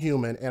starving a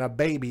human and a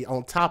baby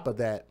on top of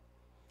that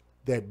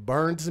that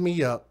burns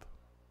me up.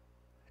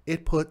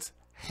 It puts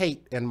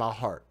hate in my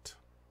heart.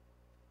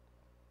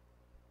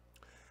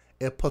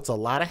 It puts a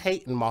lot of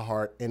hate in my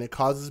heart, and it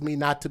causes me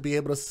not to be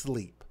able to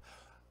sleep.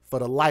 For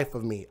the life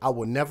of me, I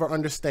will never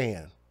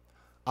understand.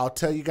 I'll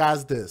tell you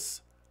guys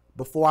this.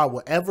 Before I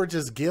will ever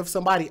just give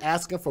somebody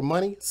asking for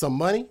money, some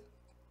money,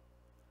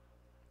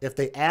 if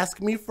they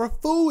ask me for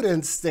food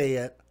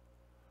instead,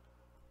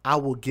 I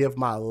will give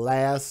my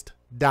last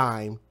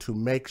dime to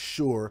make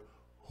sure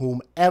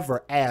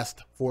whomever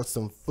asked for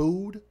some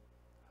food,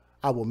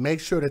 I will make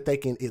sure that they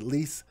can at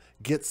least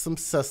get some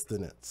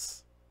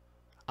sustenance.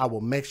 I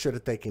will make sure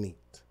that they can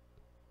eat.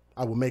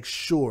 I will make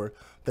sure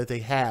that they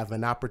have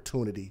an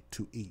opportunity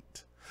to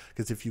eat.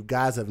 Because if you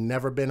guys have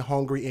never been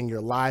hungry in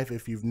your life,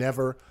 if you've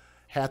never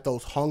had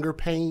those hunger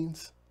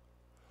pains,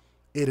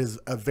 it is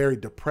a very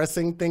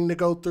depressing thing to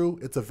go through.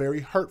 It's a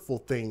very hurtful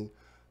thing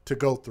to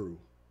go through.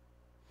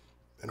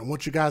 And I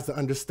want you guys to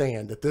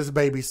understand that this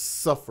baby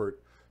suffered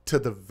to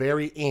the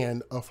very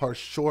end of her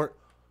short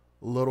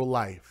little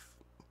life.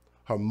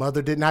 Her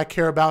mother did not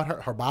care about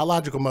her. Her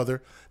biological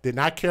mother did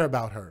not care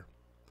about her.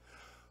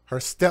 Her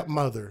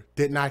stepmother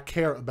did not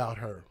care about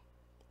her.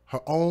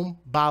 Her own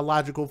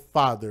biological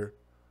father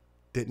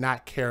did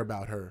not care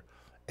about her.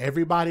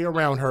 Everybody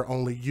around her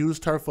only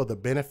used her for the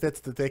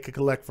benefits that they could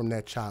collect from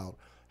that child.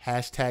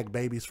 Hashtag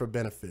babies for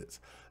benefits.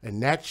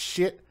 And that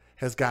shit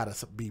has got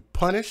to be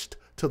punished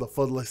to the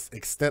fullest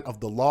extent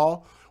of the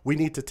law. We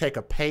need to take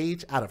a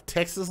page out of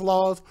Texas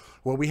laws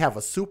where we have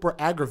a super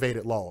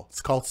aggravated law.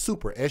 It's called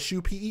super,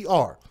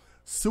 S-U-P-E-R,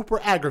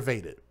 super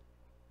aggravated.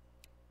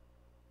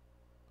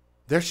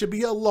 There should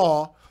be a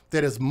law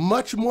that is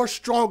much more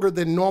stronger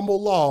than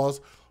normal laws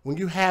when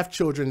you have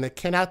children that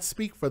cannot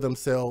speak for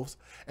themselves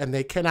and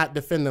they cannot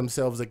defend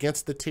themselves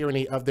against the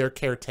tyranny of their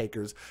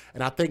caretakers.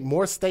 And I think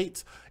more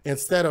states,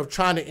 instead of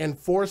trying to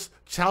enforce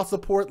child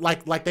support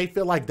like they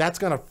feel like that's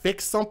going to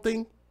fix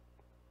something,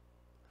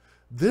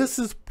 this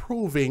is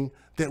proving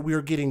that we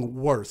are getting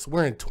worse.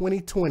 We're in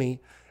 2020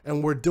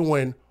 and we're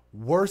doing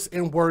worse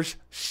and worse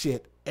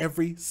shit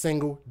every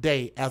single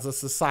day as a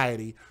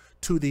society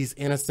to these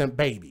innocent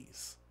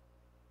babies.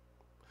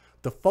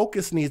 The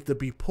focus needs to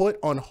be put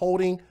on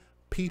holding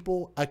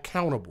people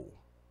accountable.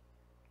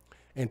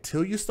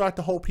 Until you start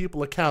to hold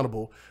people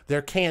accountable,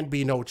 there can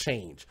be no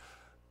change.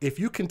 If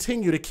you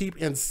continue to keep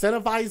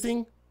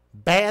incentivizing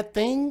bad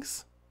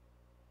things,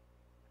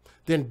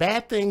 then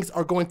bad things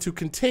are going to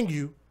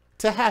continue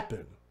to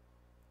happen.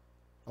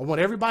 I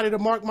want everybody to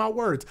mark my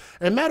words.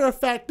 And matter of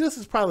fact, this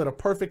is probably the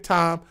perfect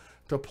time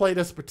to play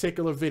this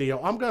particular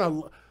video. I'm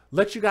going to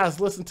let you guys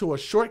listen to a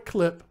short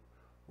clip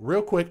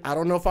real quick. I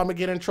don't know if I'm going to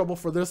get in trouble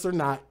for this or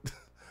not,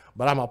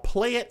 but I'm going to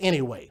play it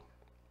anyway.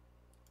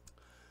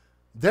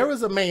 There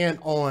is a man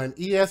on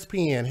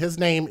ESPN. His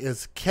name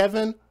is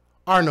Kevin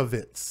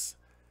Arnovitz.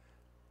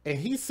 And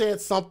he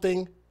said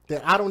something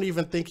that I don't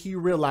even think he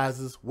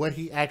realizes what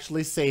he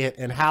actually said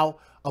and how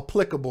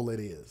applicable it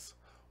is.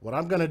 What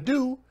I'm going to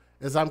do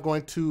is I'm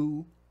going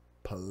to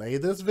play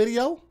this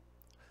video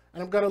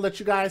and I'm going to let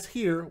you guys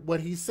hear what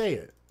he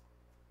said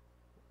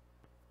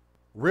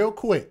real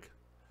quick.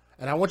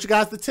 And I want you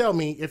guys to tell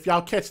me if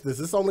y'all catch this.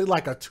 It's only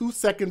like a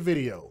 2-second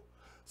video.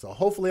 So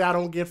hopefully I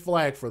don't get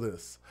flagged for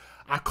this.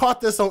 I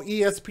caught this on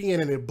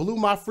ESPN and it blew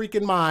my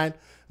freaking mind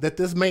that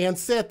this man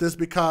said this,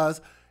 because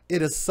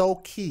It is so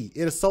key.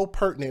 It is so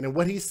pertinent. And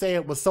what he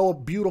said was so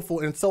beautiful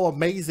and so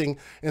amazing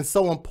and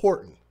so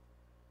important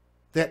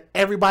that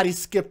everybody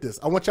skipped this.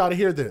 I want y'all to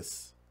hear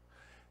this.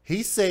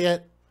 He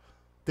said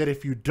that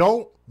if you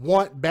don't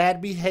want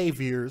bad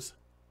behaviors,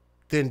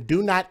 then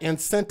do not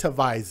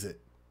incentivize it.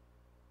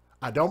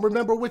 I don't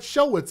remember which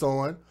show it's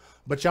on,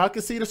 but y'all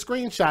can see the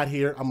screenshot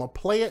here. I'm going to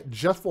play it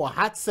just for a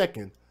hot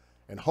second,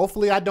 and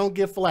hopefully I don't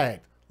get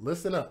flagged.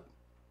 Listen up.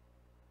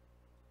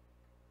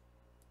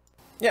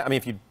 Yeah, I mean,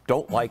 if you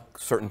don't like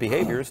certain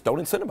behaviors, don't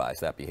incentivize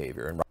that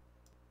behavior. And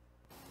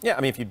yeah,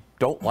 I mean, if you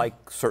don't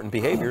like certain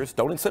behaviors,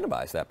 don't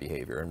incentivize that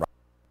behavior. And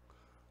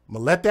I'm going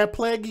to let that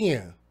play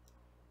again.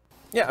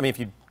 Yeah, I mean, if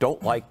you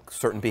don't like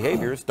certain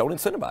behaviors, don't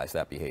incentivize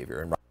that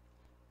behavior. And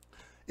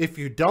if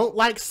you don't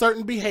like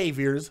certain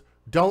behaviors,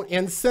 don't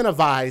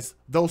incentivize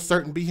those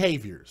certain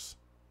behaviors.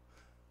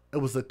 It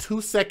was a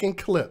 2-second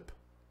clip.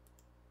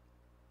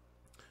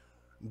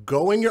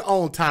 Go in your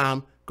own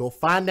time. Go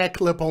find that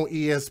clip on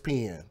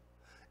ESPN.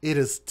 It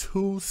is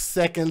 2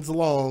 seconds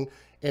long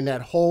in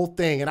that whole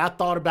thing. And I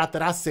thought about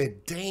that. I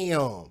said,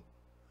 damn,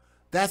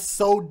 that's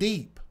so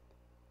deep.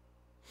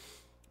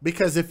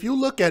 Because if you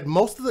look at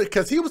most of the,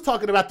 because he was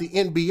talking about the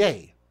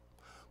NBA,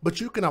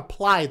 but you can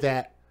apply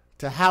that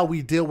to how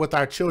we deal with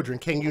our children.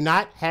 Can you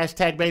not?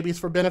 Hashtag babies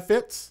for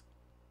benefits.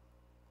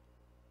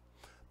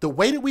 The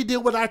way that we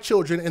deal with our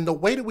children and the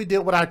way that we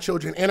deal with our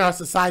children in our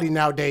society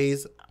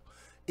nowadays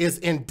is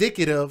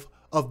indicative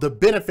of the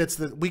benefits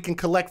that we can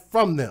collect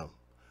from them.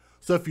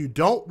 So if you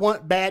don't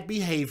want bad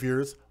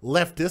behaviors,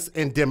 leftists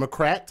and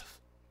Democrats,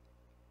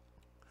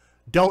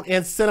 don't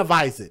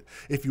incentivize it.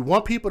 If you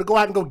want people to go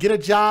out and go get a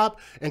job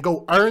and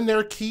go earn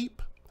their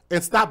keep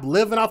and stop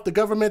living off the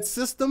government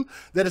system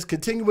that is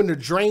continuing to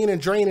drain and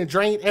drain and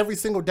drain every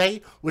single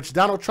day, which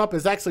Donald Trump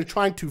is actually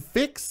trying to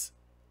fix,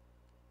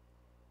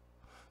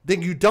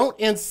 then you don't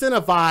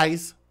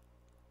incentivize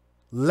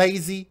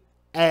lazy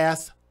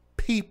ass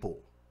people.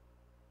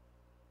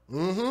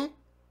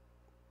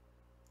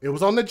 It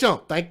was on the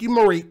jump. Thank you,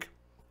 Marique.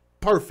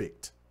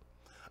 Perfect.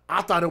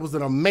 I thought it was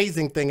an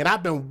amazing thing, and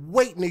I've been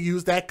waiting to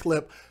use that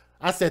clip.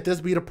 I said this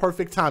be the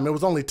perfect time. It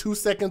was only 2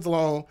 seconds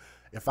long.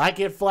 If I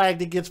get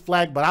flagged, it gets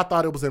flagged, but I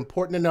thought it was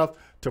important enough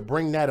to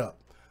bring that up.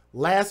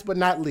 Last but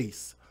not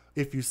least,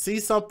 if you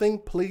see something,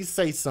 please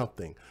say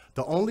something.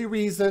 The only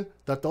reason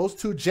that those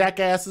 2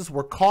 jackasses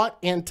were caught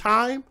in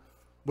time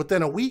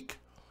within a week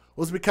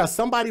was because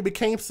somebody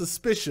became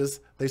suspicious.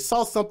 They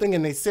saw something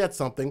and they said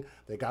something.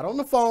 They got on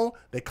the phone,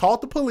 they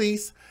called the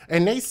police,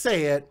 and they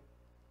said,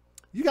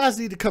 you guys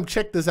need to come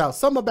check this out.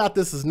 Something about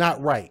this is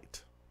not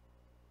right.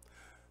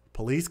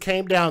 Police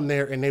came down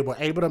there and they were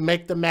able to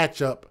make the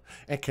matchup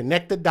and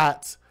connect the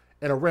dots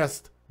and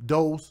arrest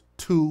those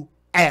 2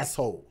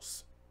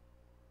 assholes.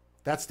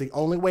 That's the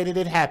only way that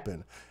it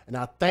happened. And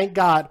I thank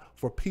God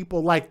for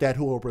people like that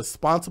who are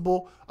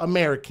responsible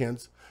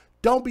Americans.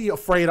 Don't be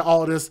afraid of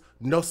all this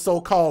no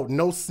so-called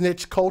no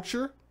snitch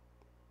culture.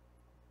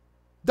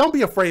 Don't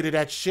be afraid of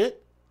that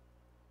shit.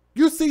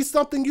 You see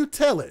something, you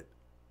tell it.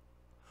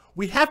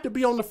 We have to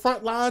be on the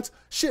front lines.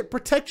 Shit,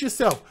 protect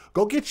yourself.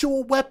 Go get you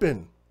a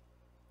weapon.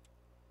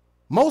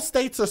 Most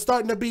states are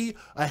starting to be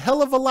a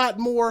hell of a lot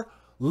more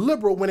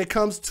liberal when it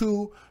comes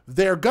to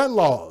their gun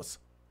laws.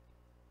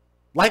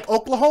 Like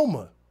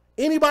Oklahoma.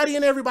 Anybody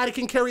and everybody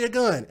can carry a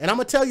gun. And I'm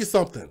going to tell you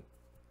something.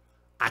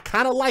 I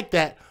kind of like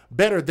that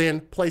better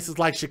than places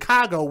like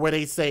Chicago where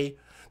they say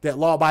that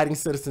law-abiding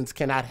citizens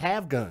cannot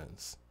have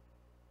guns.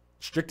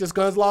 Strictest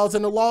guns laws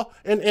in the law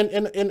in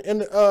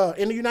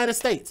the United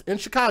States, in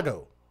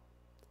Chicago.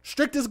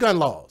 Strictest gun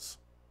laws.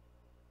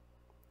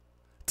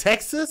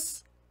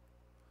 Texas,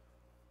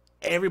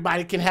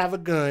 everybody can have a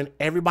gun.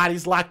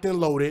 Everybody's locked and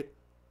loaded.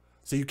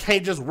 So you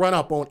can't just run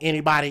up on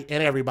anybody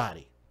and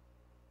everybody.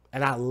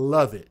 And I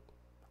love it.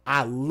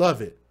 I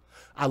love it.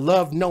 I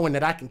love knowing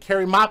that I can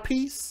carry my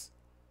peace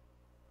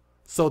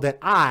so that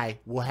I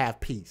will have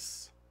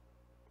peace.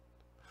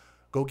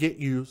 Go get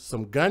you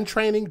some gun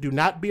training. Do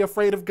not be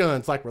afraid of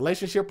guns. Like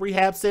Relationship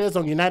Rehab says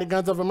on United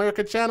Guns of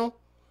America channel,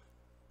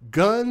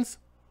 guns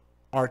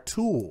are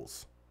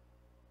tools.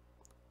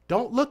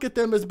 Don't look at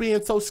them as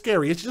being so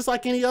scary. It's just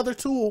like any other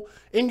tool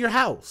in your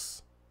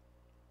house.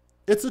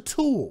 It's a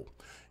tool.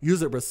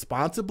 Use it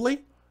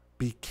responsibly,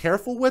 be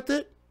careful with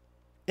it,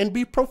 and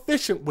be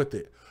proficient with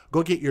it.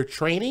 Go get your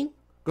training,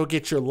 go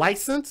get your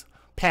license,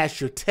 pass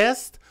your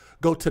test,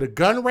 go to the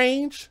gun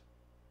range,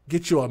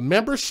 get you a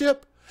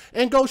membership,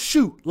 and go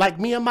shoot like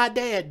me and my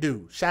dad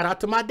do. Shout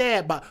out to my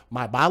dad,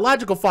 my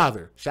biological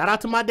father. Shout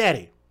out to my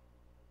daddy.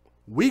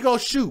 We go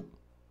shoot.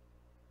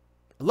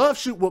 Love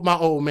shoot with my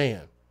old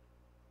man.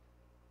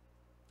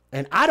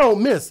 And I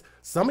don't miss.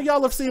 Some of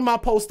y'all have seen my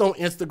post on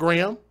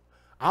Instagram.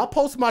 I'll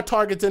post my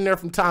targets in there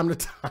from time to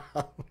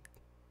time.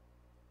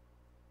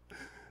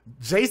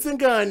 Jason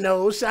Gunn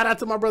knows. Shout out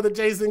to my brother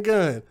Jason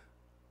Gunn.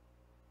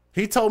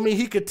 He told me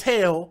he could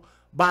tell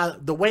by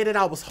the way that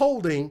I was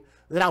holding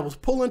that I was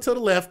pulling to the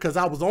left because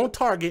I was on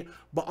target,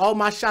 but all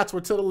my shots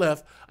were to the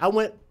left. I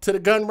went to the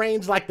gun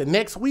range like the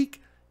next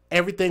week.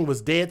 Everything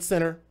was dead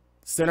center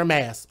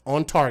mass,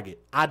 on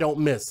target. I don't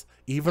miss.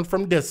 even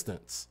from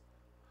distance.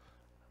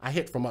 I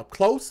hit from up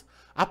close,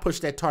 I push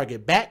that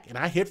target back, and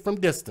I hit from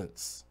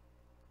distance.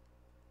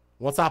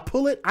 Once I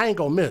pull it, I ain't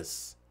gonna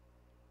miss.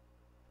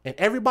 And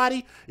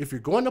everybody, if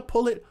you're going to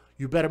pull it,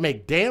 you better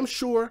make damn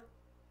sure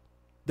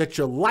that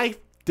your life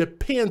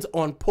depends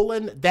on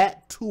pulling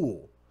that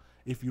tool.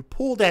 If you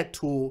pull that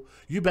tool,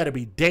 you better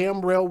be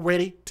damn well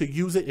ready to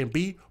use it and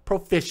be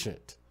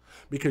proficient,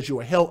 because you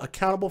are held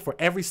accountable for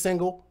every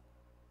single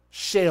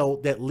shell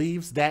that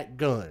leaves that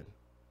gun.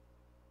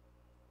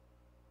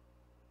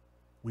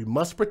 We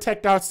must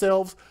protect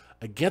ourselves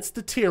against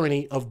the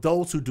tyranny of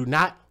those who do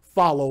not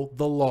follow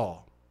the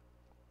law.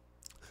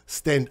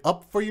 Stand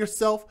up for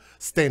yourself,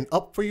 stand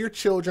up for your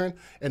children,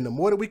 and the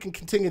more that we can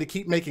continue to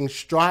keep making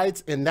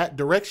strides in that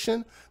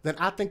direction, then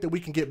I think that we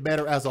can get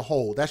better as a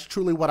whole. That's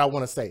truly what I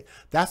want to say.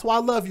 That's why I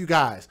love you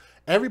guys.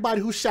 Everybody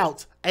who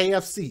shouts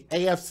AFC,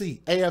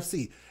 AFC,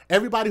 AFC,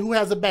 everybody who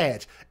has a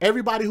badge,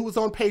 everybody who is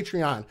on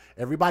Patreon,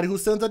 everybody who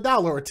sends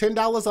 $1 or $10,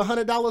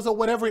 $100 or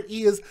whatever it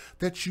is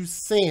that you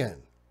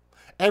send,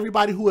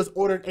 everybody who has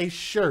ordered a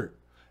shirt,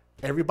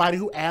 everybody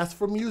who asks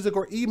for music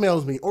or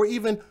emails me, or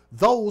even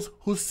those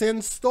who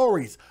send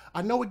stories.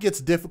 I know it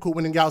gets difficult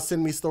when y'all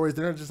send me stories.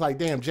 They're just like,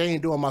 damn, Jay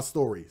ain't doing my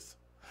stories.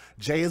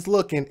 Jay is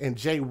looking, and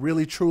Jay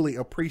really, truly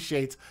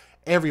appreciates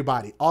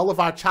everybody. All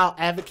of our child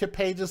advocate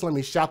pages, let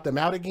me shout them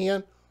out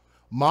again.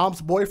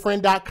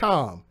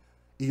 momsboyfriend.com,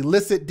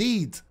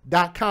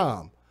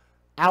 illicitdeeds.com,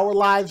 Our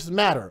Lives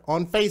Matter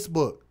on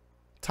Facebook,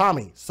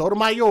 Tommy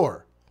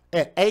Sotomayor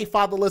at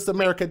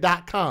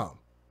afatherlessamerica.com,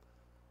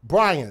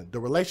 Brian, the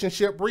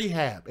Relationship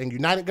Rehab, and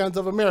United Guns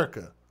of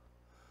America.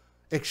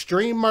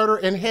 Extreme Murder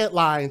and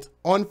Headlines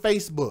on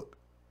Facebook.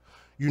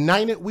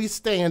 United We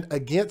Stand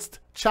Against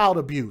Child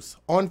Abuse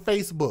on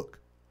Facebook.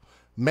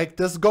 Make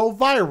This Go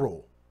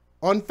Viral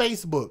on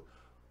Facebook.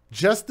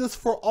 Justice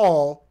for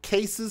All,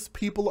 Cases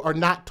People Are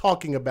Not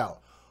Talking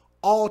About.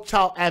 All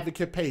child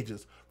advocate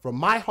pages, from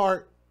my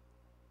heart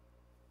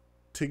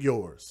to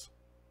yours.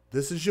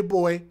 This is your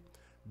boy,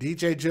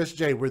 DJ Just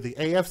Jay. We're the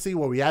AFC,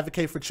 where we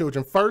advocate for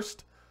children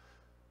first.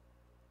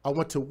 I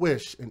want to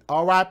wish an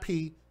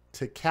RIP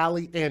to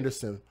Cali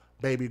Anderson.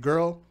 Baby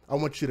girl, I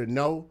want you to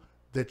know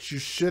that you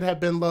should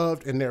have been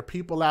loved, and there are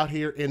people out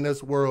here in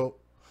this world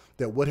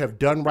that would have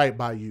done right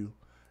by you.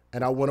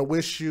 And I want to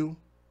wish you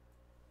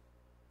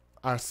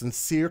our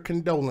sincere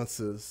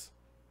condolences,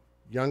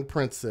 young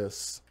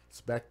princess.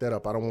 Let's back that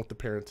up. I don't want the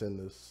parents in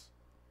this.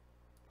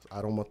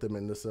 I don't want them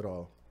in this at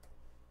all.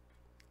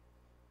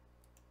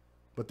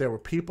 But there were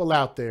people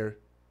out there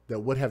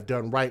that would have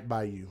done right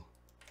by you.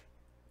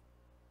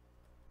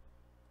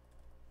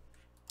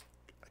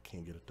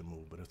 Can't get it to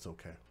move, but it's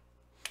okay.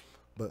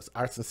 But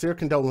our sincere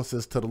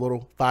condolences to the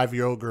little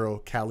 5-year-old girl,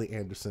 Cali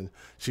Anderson.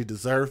 She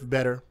deserved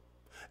better,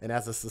 and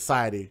as a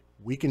society,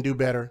 we can do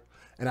better,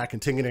 and I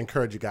continue to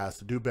encourage you guys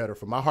to do better.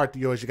 From my heart to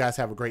yours, you guys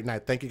have a great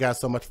night. Thank you guys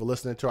so much for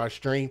listening to our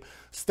stream.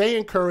 Stay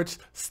encouraged,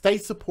 stay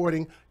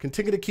supporting,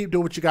 continue to keep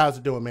doing what you guys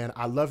are doing, man.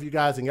 I love you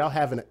guys, and y'all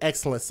have an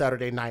excellent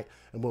Saturday night,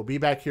 and we'll be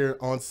back here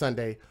on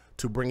Sunday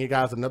to bring you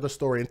guys another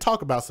story and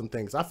talk about some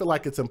things. I feel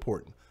like it's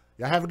important.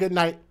 Y'all have a good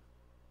night.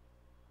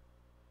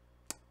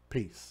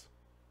 Peace.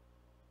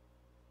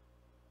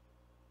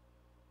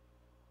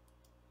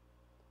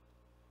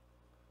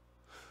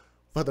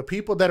 For the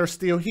people that are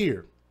still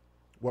here,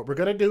 what we're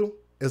going to do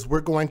is we're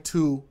going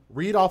to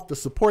read off the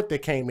support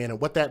that came in. And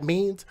what that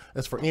means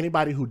is, for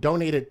anybody who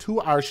donated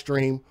to our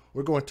stream,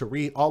 we're going to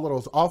read all of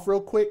those off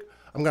real quick.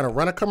 I'm going to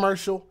run a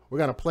commercial. We're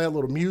going to play a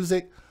little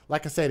music,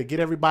 like I said, to get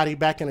everybody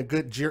back in a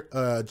good,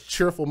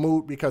 cheerful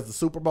mood, because the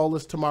Super Bowl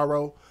is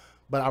tomorrow.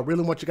 But I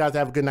really want you guys to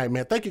have a good night,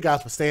 man. Thank you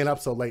guys for staying up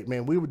so late,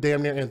 man. We were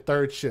damn near in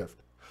third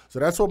shift. So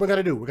that's what we're going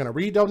to do. We're going to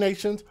read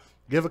donations,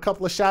 give a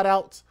couple of shout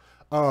outs.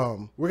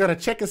 We're going to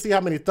check and see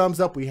how many thumbs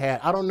up we had.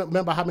 I don't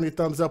remember how many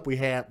thumbs up we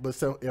had, but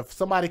so if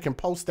somebody can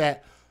post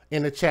that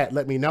in the chat,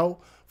 let me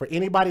know. For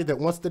anybody that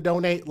wants to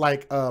donate,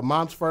 like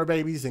Mom's Fur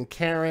Babies and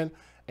Karen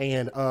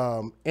and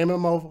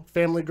MMO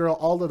Family Girl,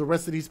 all of the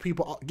rest of these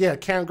people. Yeah,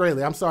 Karen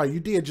Grayley, I'm sorry, you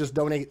did just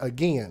donate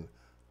again.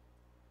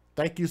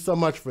 Thank you so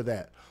much for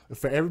that. And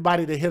for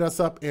everybody that hit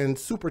us up in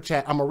Super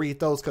Chat, I'm going to read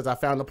those because I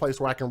found a place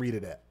where I can read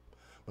it at.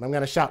 But I'm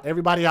going to shout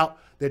everybody out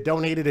that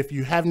donated. If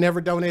you have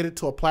never donated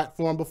to a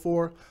platform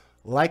before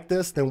like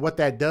this, then what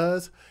that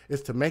does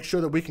is to make sure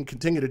that we can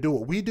continue to do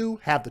what we do,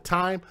 have the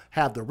time,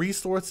 have the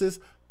resources,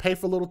 pay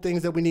for little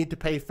things that we need to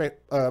pay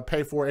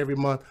for every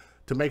month,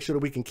 to make sure that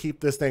we can keep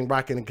this thing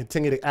rocking and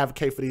continue to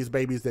advocate for these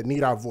babies that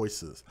need our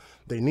voices.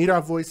 They need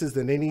our voices,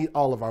 and they need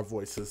all of our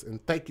voices.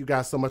 And thank you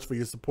guys so much for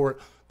your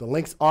support. The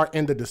links are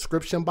in the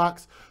description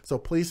box, so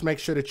please make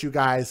sure that you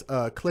guys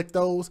click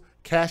those.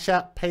 Cash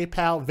App,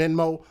 PayPal,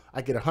 Venmo.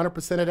 I get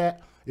 100% of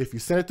that. If you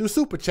send it through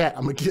Super Chat,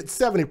 I'm going to get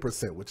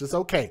 70%, which is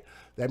okay.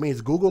 That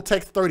means Google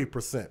takes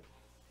 30%.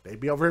 They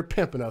be over here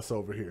pimping us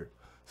over here.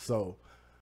 So